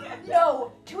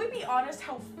 No, can we be honest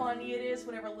how funny it is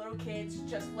whenever little kids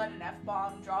just let an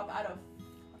F-bomb drop out of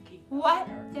fucking What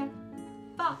nowhere? the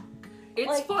fuck? It's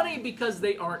Like- funny because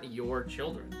they aren't your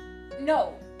children.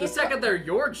 No. The it's second they're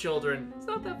your children, it's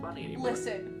not that funny anymore.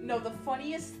 Listen, no, the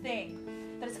funniest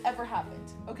thing that has ever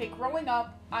happened. Okay, growing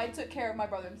up, I took care of my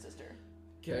brother and sister.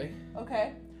 Okay.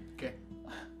 Okay? Okay.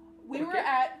 We were Okay.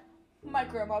 at my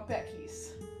grandma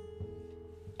Becky's.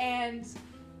 And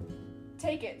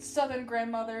take it, Southern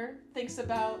grandmother thinks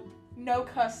about no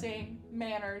cussing,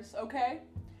 manners, okay?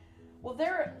 Well,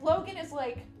 Logan is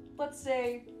like, let's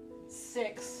say,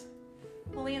 6.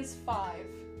 Lillian's 5.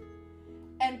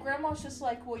 And Grandma's just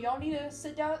like, well, y'all need to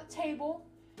sit down at the table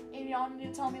and y'all need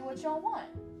to tell me what y'all want.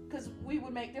 Because we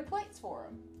would make their plates for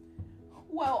them.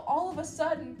 Well, all of a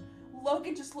sudden,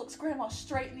 Logan just looks Grandma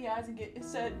straight in the eyes and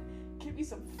said, give me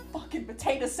some fucking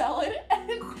potato salad.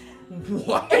 And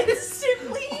What?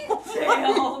 instantly,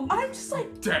 Damn. I'm just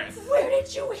like, Death. where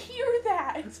did you hear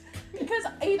that? Because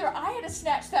either I had to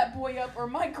snatch that boy up or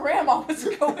my grandma was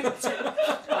going to.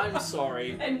 I'm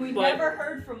sorry. And we but never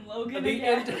heard from Logan the,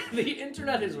 again. the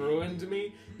internet has ruined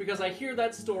me because I hear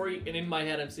that story and in my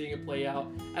head I'm seeing it play out,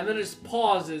 and then it just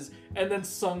pauses, and then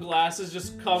sunglasses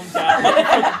just come down from the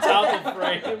top of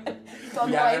frame.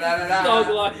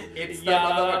 Sunglasses. It's the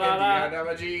Ya-da-da-da-da.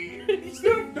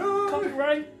 motherfucking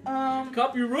Copyright. Um,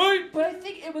 Copyright. but I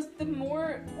think it was the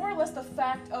more or less the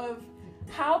fact of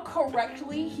how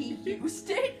correctly he used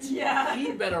it. Yeah.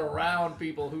 He'd been around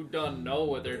people who don't know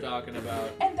what they're talking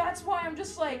about. And that's why I'm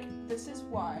just like, this is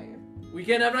why. We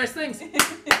can't have nice things.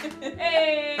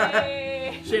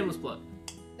 Hey. Shameless plug.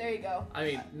 There you go. I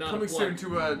mean, not Coming a soon plug.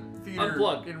 to a theater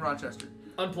Unplug. in Rochester.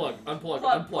 Unplug. Unplug. Plug,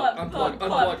 Unplug. plug, Unplug.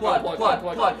 plug, Unplug.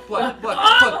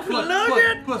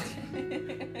 Plug.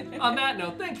 On that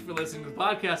note, thank you for listening to the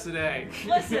podcast today.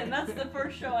 Listen, that's the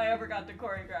first show I ever got to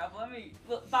choreograph.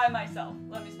 By myself.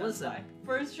 Let me specify. Listen.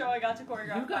 First show I got to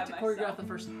choreograph You got to by choreograph myself. the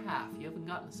first half. You haven't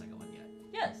gotten the second one yet.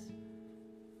 Yes.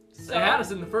 They had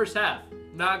us in the first half.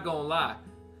 Not gonna lie.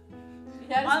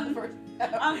 That is I'm- the first.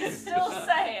 I'm still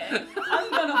saying. I'm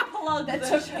gonna plug That's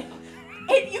the okay. show.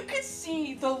 And you could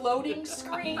see the loading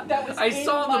screen that was I in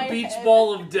saw my the beach head.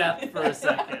 ball of death for a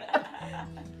second.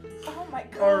 Oh my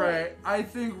god. All right, I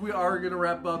think we are gonna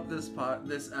wrap up this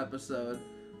episode.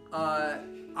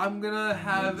 I'm gonna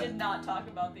have. We did not talk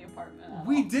about the apartment. At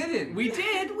We all. didn't. We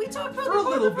did. We talked about For a the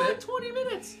little for like bit. 20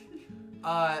 minutes.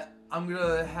 I'm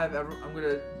gonna have. I'm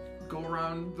gonna go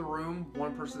around the room,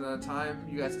 one person at a time.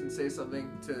 You guys can say something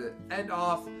to end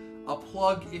off. A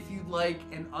plug if you'd like,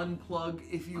 and unplug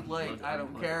if you'd like. I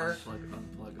don't care.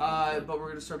 But we're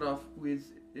gonna start off with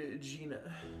Gina.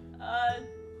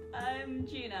 I'm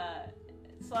Gina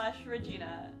 /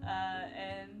 Regina,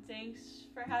 and thanks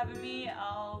for having me.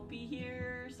 I'll be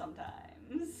here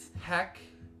sometimes. Heck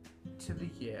to the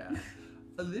yeah.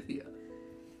 Olivia.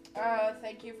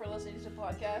 Thank you for listening to the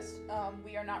podcast.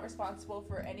 We are not responsible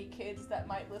for any kids that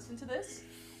might listen to this.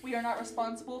 We are not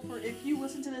responsible for if you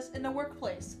listen to this in the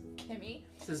workplace, Kimmy.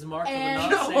 This is marked with a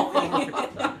And non-safe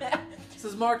for work. This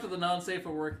is marked with a non-safe for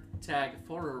work tag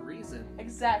for a reason.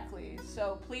 Exactly.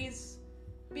 So please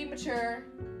be mature,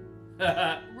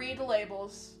 read the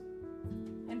labels,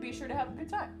 and be sure to have a good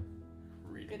time.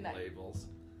 Reading Good night. labels.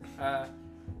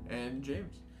 And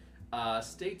James.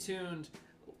 Stay tuned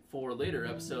for later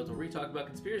episodes where we talk about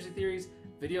conspiracy theories,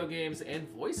 video games, and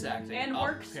voice acting. And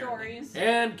work apparently. stories.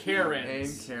 And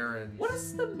Karens. And Karen. What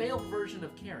is the male version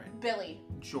of Karen? Billy,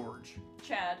 George.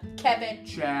 Chad. Kevin.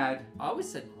 Chad. I always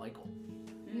said Michael.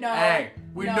 No. Hey,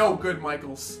 we no. know good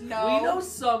Michaels. No. We know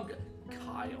some...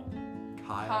 Kyle.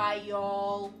 Kyle.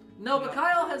 Kyle. No, but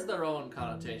Kyle has their own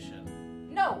connotation.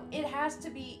 No, it has to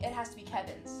be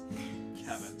Kevin's.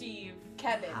 Kevin. Steve.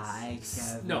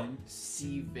 Kevin's. Kevin. No,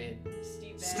 Steven.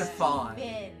 Steven. Stefan.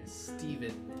 Kevin's.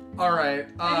 Steven. All right.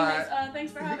 Anyways,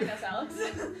 thanks for having us, Alex.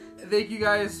 Thank you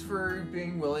guys for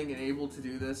being willing and able to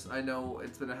do this. I know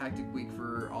it's been a hectic week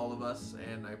for all of us,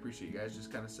 and I appreciate you guys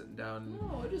just kind of sitting down.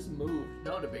 No, I just moved.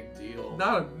 Not a big deal.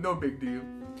 No big deal.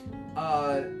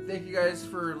 Thank you guys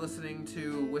for listening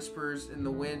to Whispers in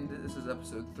the Wind. This is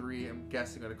episode 3. I'm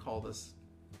guessing I'm gonna call this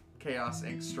Chaos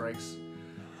Inc. Strikes.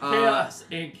 Chaos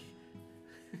Inc.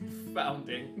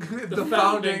 Founding. The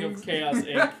founding of Chaos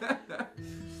Inc.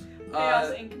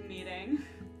 Chaos Inc. meeting.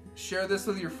 Share this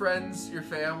with your friends, your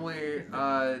family,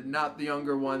 not the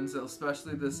younger ones,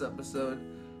 especially this episode.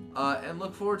 And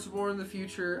look forward to more in the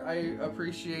future. I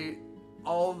appreciate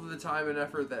all of the time and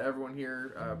effort that everyone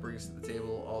here brings to the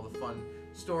table, all the fun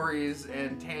stories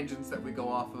and tangents that we go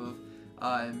off of,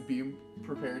 and be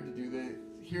prepared to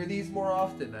hear these more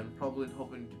often. I'm probably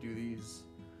hoping to do these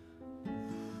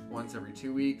once every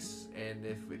 2 weeks, and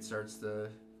if it starts to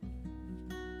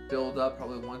build up,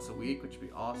 probably once a week, which would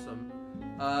be awesome.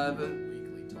 But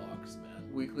Weekly talks,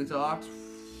 man. weekly talks.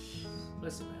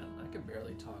 Listen, man, I can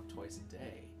barely talk twice a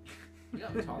day. We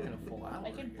got me talking a full hour.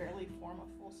 I can here. barely form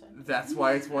a full sentence. That's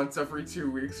why it's once every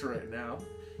 2 weeks right now.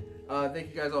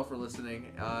 Thank you guys all for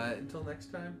listening. Until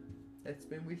next time, it's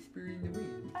been Whispering the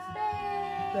Wind.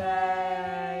 Bye.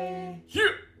 Bye. Yeah.